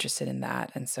very interested in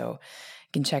that. And so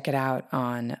you can check it out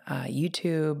on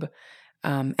YouTube.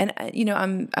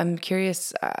 I'm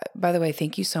curious, by the way,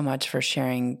 thank you so much for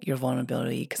sharing your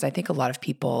vulnerability, because I think a lot of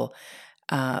people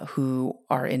who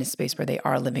are in a space where they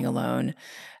are living alone,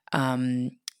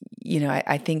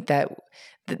 I think that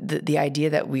the idea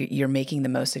that you're making the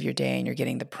most of your day and you're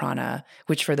getting the prana,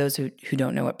 which for those who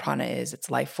don't know what prana is,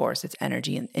 it's life force, it's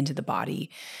energy into the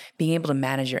body. Being able to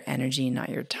manage your energy, not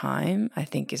your time, I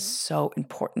think is so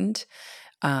important,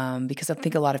 because I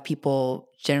think a lot of people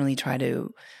generally try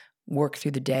to work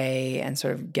through the day and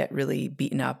sort of get really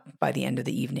beaten up by the end of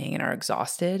the evening and are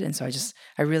exhausted. And so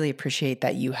I really appreciate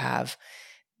that you have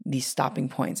these stopping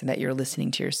points and that you're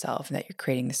listening to yourself and that you're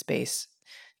creating the space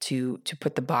to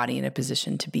put the body in a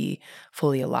position to be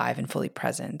fully alive and fully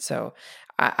present. So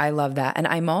I love that. And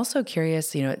I'm also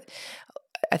curious,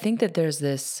 I think that there's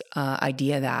this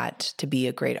idea that to be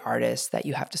a great artist that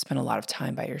you have to spend a lot of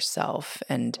time by yourself.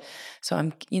 And so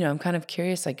I'm kind of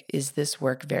curious, like, is this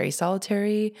work very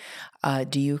solitary?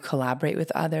 Do you collaborate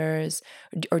with others?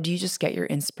 Or do you just get your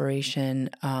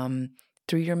inspiration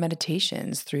through your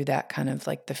meditations, through that kind of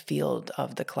like the field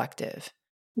of the collective?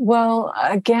 Well,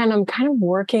 again, I'm kind of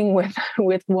working with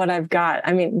what I've got.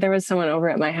 I mean, there was someone over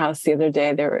at my house the other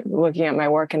day. They were looking at my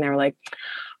work and they were like,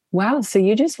 wow, so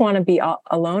you just want to be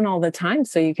alone all the time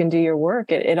so you can do your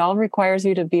work. It all requires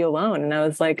you to be alone. And I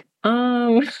was like,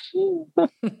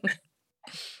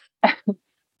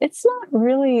 it's not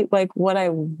really like what I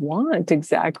want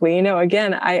exactly.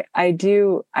 Again, I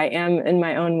am in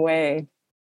my own way,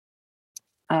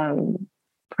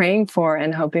 praying for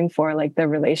and hoping for like the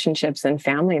relationships and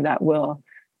family that will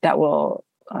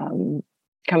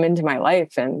come into my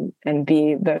life and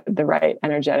be the right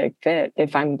energetic fit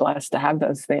if I'm blessed to have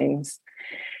those things.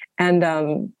 And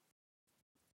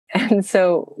and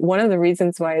so one of the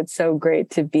reasons why it's so great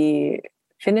to be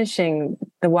finishing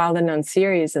the Wild Unknown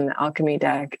series in the Alchemy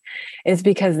deck is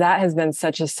because that has been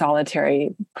such a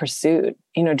solitary pursuit,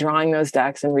 drawing those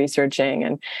decks and researching.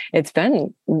 And it's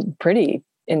been pretty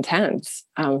intense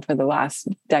for the last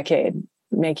decade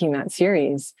making that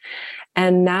series.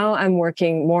 And now I'm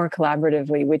working more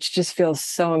collaboratively, which just feels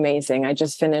so amazing. I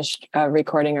just finished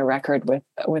recording a record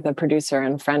with a producer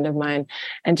and friend of mine,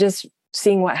 and just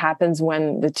seeing what happens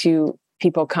when the two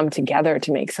people come together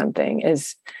to make something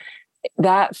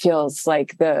that feels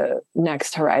like the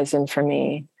next horizon for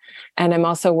me. And I'm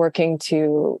also working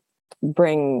to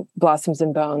bring Blossoms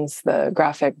and Bones, the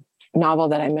graphic novel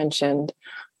that I mentioned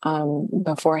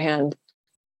beforehand.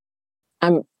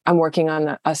 I'm working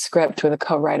on a script with a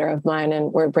co-writer of mine,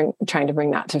 and we're trying to bring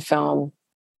that to film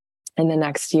in the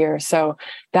next year. So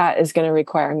that is going to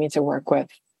require me to work with,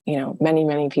 many,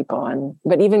 many people.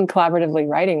 But even collaboratively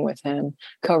writing with him,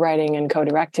 co-writing and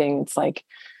co-directing,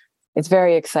 it's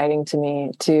very exciting to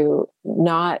me to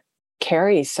not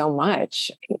carry so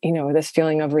much, this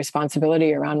feeling of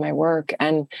responsibility around my work,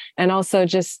 and also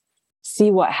just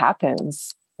see what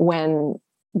happens when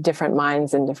different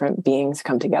minds and different beings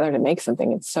come together to make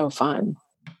something. It's so fun.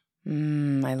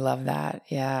 I love that.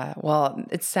 Yeah. Well,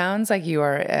 it sounds like you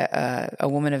are a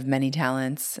woman of many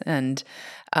talents. And,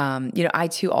 I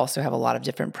too also have a lot of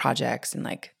different projects in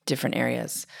like different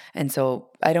areas. And so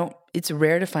it's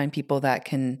rare to find people that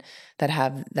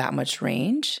have that much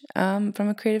range from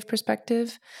a creative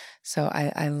perspective. So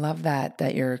I love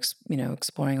that you're,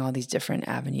 exploring all these different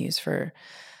avenues for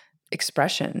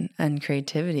expression and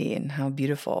creativity, and how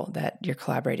beautiful that you're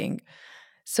collaborating.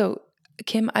 So,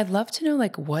 Kim, I'd love to know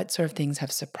like what sort of things have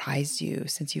surprised you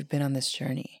since you've been on this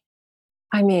journey.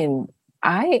 I mean,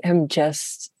 I am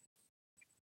just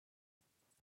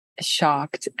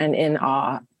shocked and in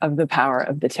awe of the power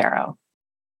of the tarot.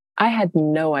 I had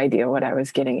no idea what I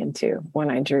was getting into when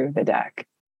I drew the deck.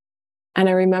 And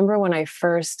I remember when I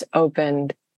first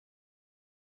opened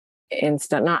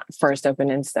Insta, not first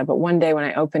opened Insta, but one day when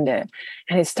I opened it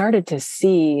and I started to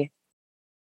see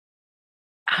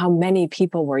how many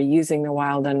people were using the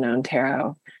Wild Unknown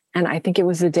Tarot. And I think it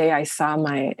was the day I saw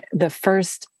the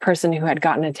first person who had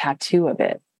gotten a tattoo of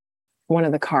it, one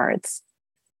of the cards.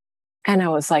 And I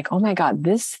was like, oh my God,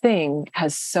 this thing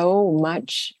has so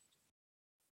much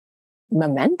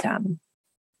momentum.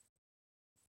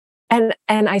 And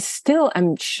I still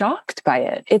am shocked by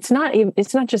it. It's not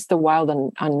just the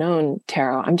Wild Unknown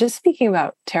Tarot. I'm just speaking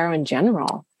about tarot in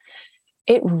general.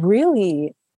 It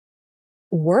really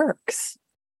works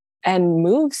and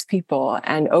moves people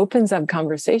and opens up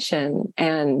conversation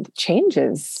and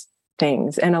changes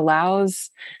things and allows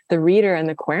the reader and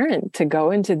the querent to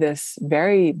go into this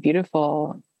very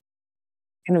beautiful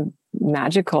kind of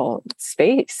magical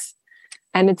space.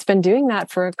 And it's been doing that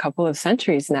for a couple of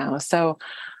centuries now. So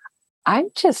I'm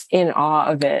just in awe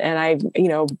of it. And I,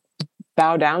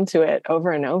 bow down to it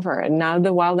over and over. And now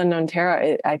the Wild Unknown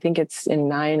Tarot, I think it's in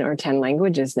 9 or 10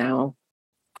 languages now.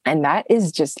 And that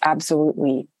is just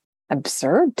absolutely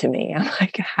absurd to me. I'm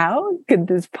like, how could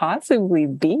this possibly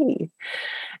be?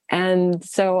 And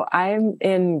so I'm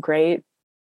in great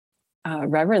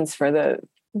reverence for the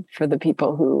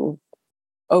people who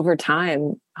over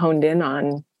time honed in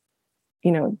on,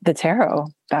 the tarot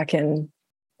back in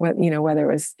whether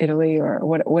it was Italy or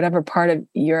whatever part of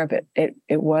Europe it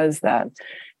was that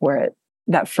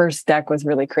first deck was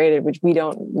really created, which we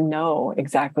don't know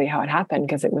exactly how it happened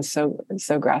because it was so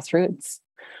grassroots.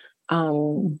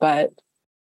 But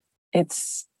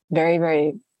it's very,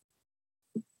 very,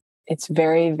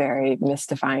 very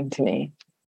mystifying to me.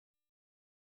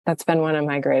 That's been one of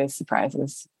my greatest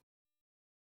surprises.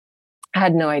 I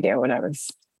had no idea what I was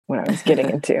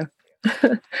getting into.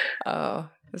 Oh,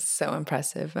 so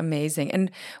impressive. Amazing. And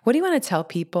what do you want to tell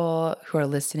people who are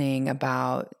listening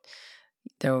about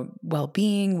their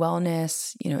well-being,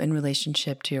 wellness, in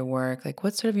relationship to your work? Like,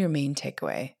 what's sort of your main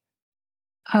takeaway?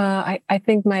 I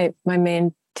think my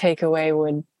main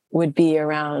takeaway would be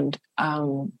around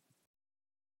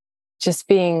just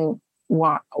being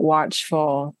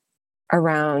watchful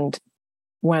around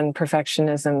when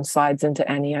perfectionism slides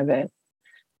into any of it,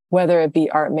 whether it be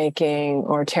art making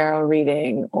or tarot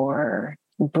reading or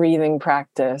breathing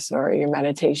practice or your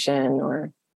meditation,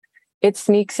 or it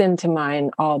sneaks into mine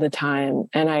all the time.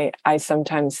 And I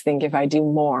sometimes think if I do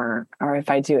more, or if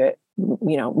I do it,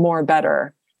 more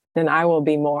better, then I will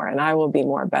be more and I will be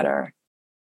more better.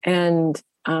 And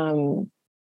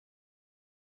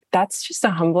that's just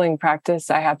a humbling practice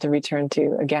I have to return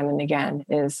to again and again,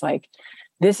 is like,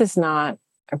 this is not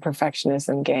a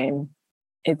perfectionism game.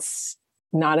 It's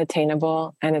not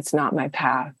attainable and it's not my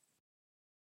path.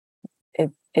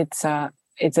 It's a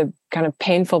kind of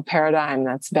painful paradigm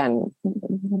that's been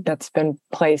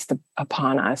placed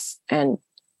upon us. And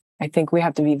I think we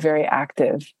have to be very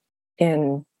active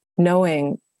in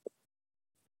knowing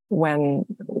when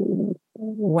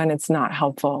it's not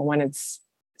helpful, when it's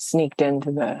sneaked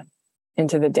into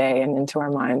the day and into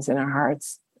our minds and our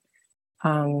hearts.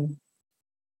 And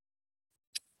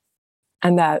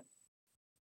that,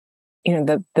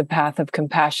 the path of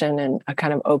compassion and a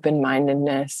kind of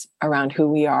open-mindedness around who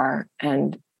we are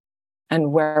and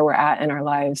where we're at in our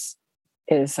lives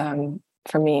is,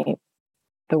 for me,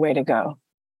 the way to go.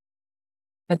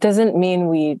 That doesn't mean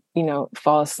we,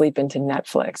 fall asleep into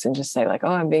Netflix and just say like,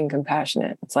 oh, I'm being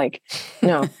compassionate. It's like,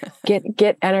 no,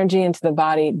 get energy into the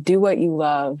body, do what you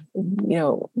love,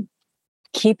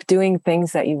 keep doing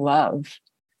things that you love.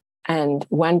 And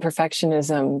when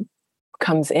perfectionism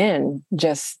comes in,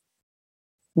 just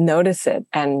notice it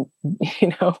and,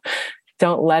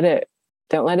 don't let it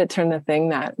turn the thing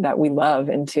that we love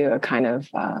into a kind of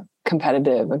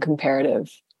competitive, a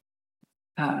comparative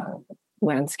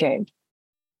landscape.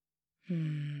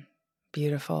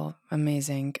 Beautiful.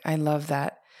 Amazing. I love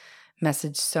that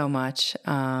message so much.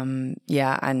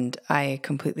 Yeah. And I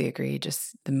completely agree.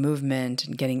 Just the movement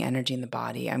and getting energy in the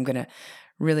body. I'm going to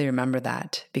really remember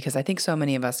that, because I think so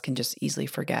many of us can just easily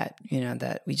forget,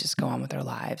 that we just go on with our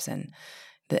lives, and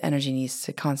the energy needs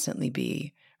to constantly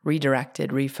be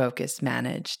redirected, refocused,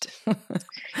 managed.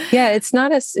 Yeah, it's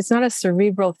not a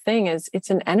cerebral thing. It's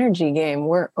an energy game.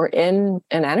 We're in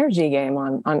an energy game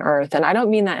on Earth. And I don't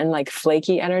mean that in like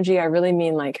flaky energy. I really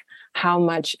mean like how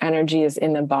much energy is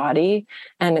in the body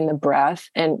and in the breath.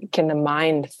 And can the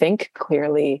mind think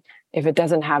clearly if it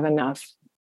doesn't have enough,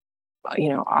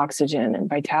 oxygen and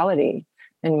vitality?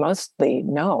 And mostly,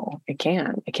 no, it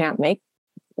can't. It can't make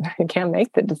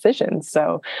make the decisions.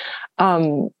 So,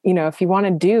 if you want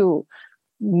to do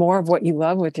more of what you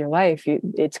love with your life,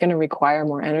 it's going to require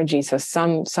more energy. So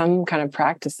some kind of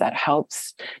practice that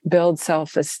helps build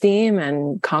self-esteem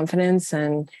and confidence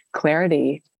and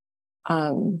clarity.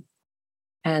 And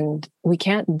we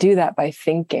can't do that by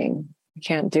thinking. We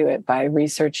can't do it by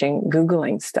researching,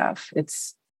 Googling stuff.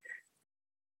 It's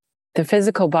the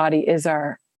physical body is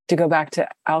to go back to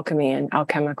alchemy and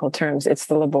alchemical terms, it's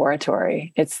the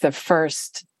laboratory. It's the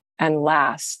first and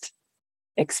last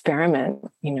experiment,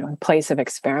 place of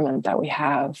experiment that we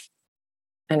have.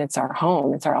 And it's our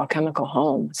home. It's our alchemical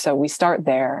home. So we start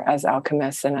there as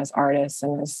alchemists and as artists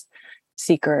and as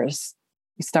seekers.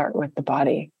 We start with the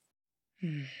body.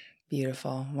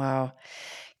 Beautiful. Wow.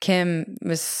 Kim, it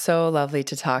was so lovely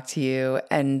to talk to you.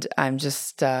 And I'm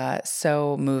just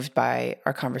so moved by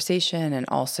our conversation and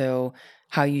also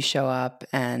how you show up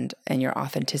and your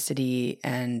authenticity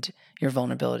and your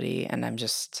vulnerability. And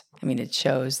it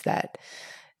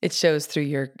shows through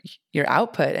your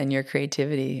output and your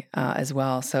creativity as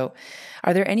well. So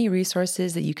are there any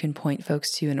resources that you can point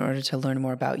folks to in order to learn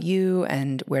more about you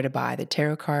and where to buy the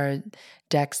tarot card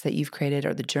decks that you've created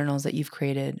or the journals that you've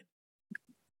created?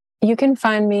 You can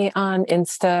find me on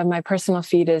Insta. My personal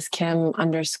feed is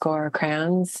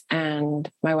Kim_Kranz,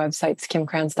 and my website's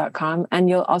kimkranz.com. And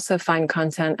you'll also find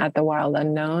content at The Wild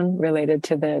Unknown related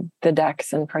to the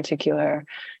decks in particular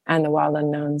and The Wild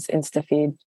Unknown's Insta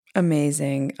feed.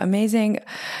 Amazing.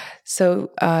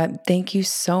 So thank you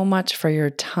so much for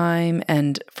your time,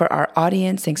 and for our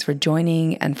audience, thanks for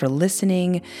joining and for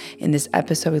listening. In this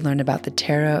episode, we learned about the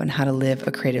tarot and how to live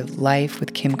a creative life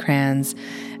with Kim Kranz.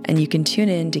 And you can tune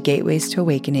in to Gateways to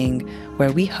Awakening,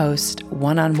 where we host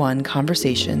one-on-one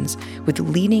conversations with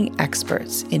leading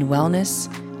experts in wellness,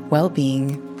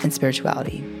 well-being, and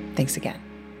spirituality. Thanks again.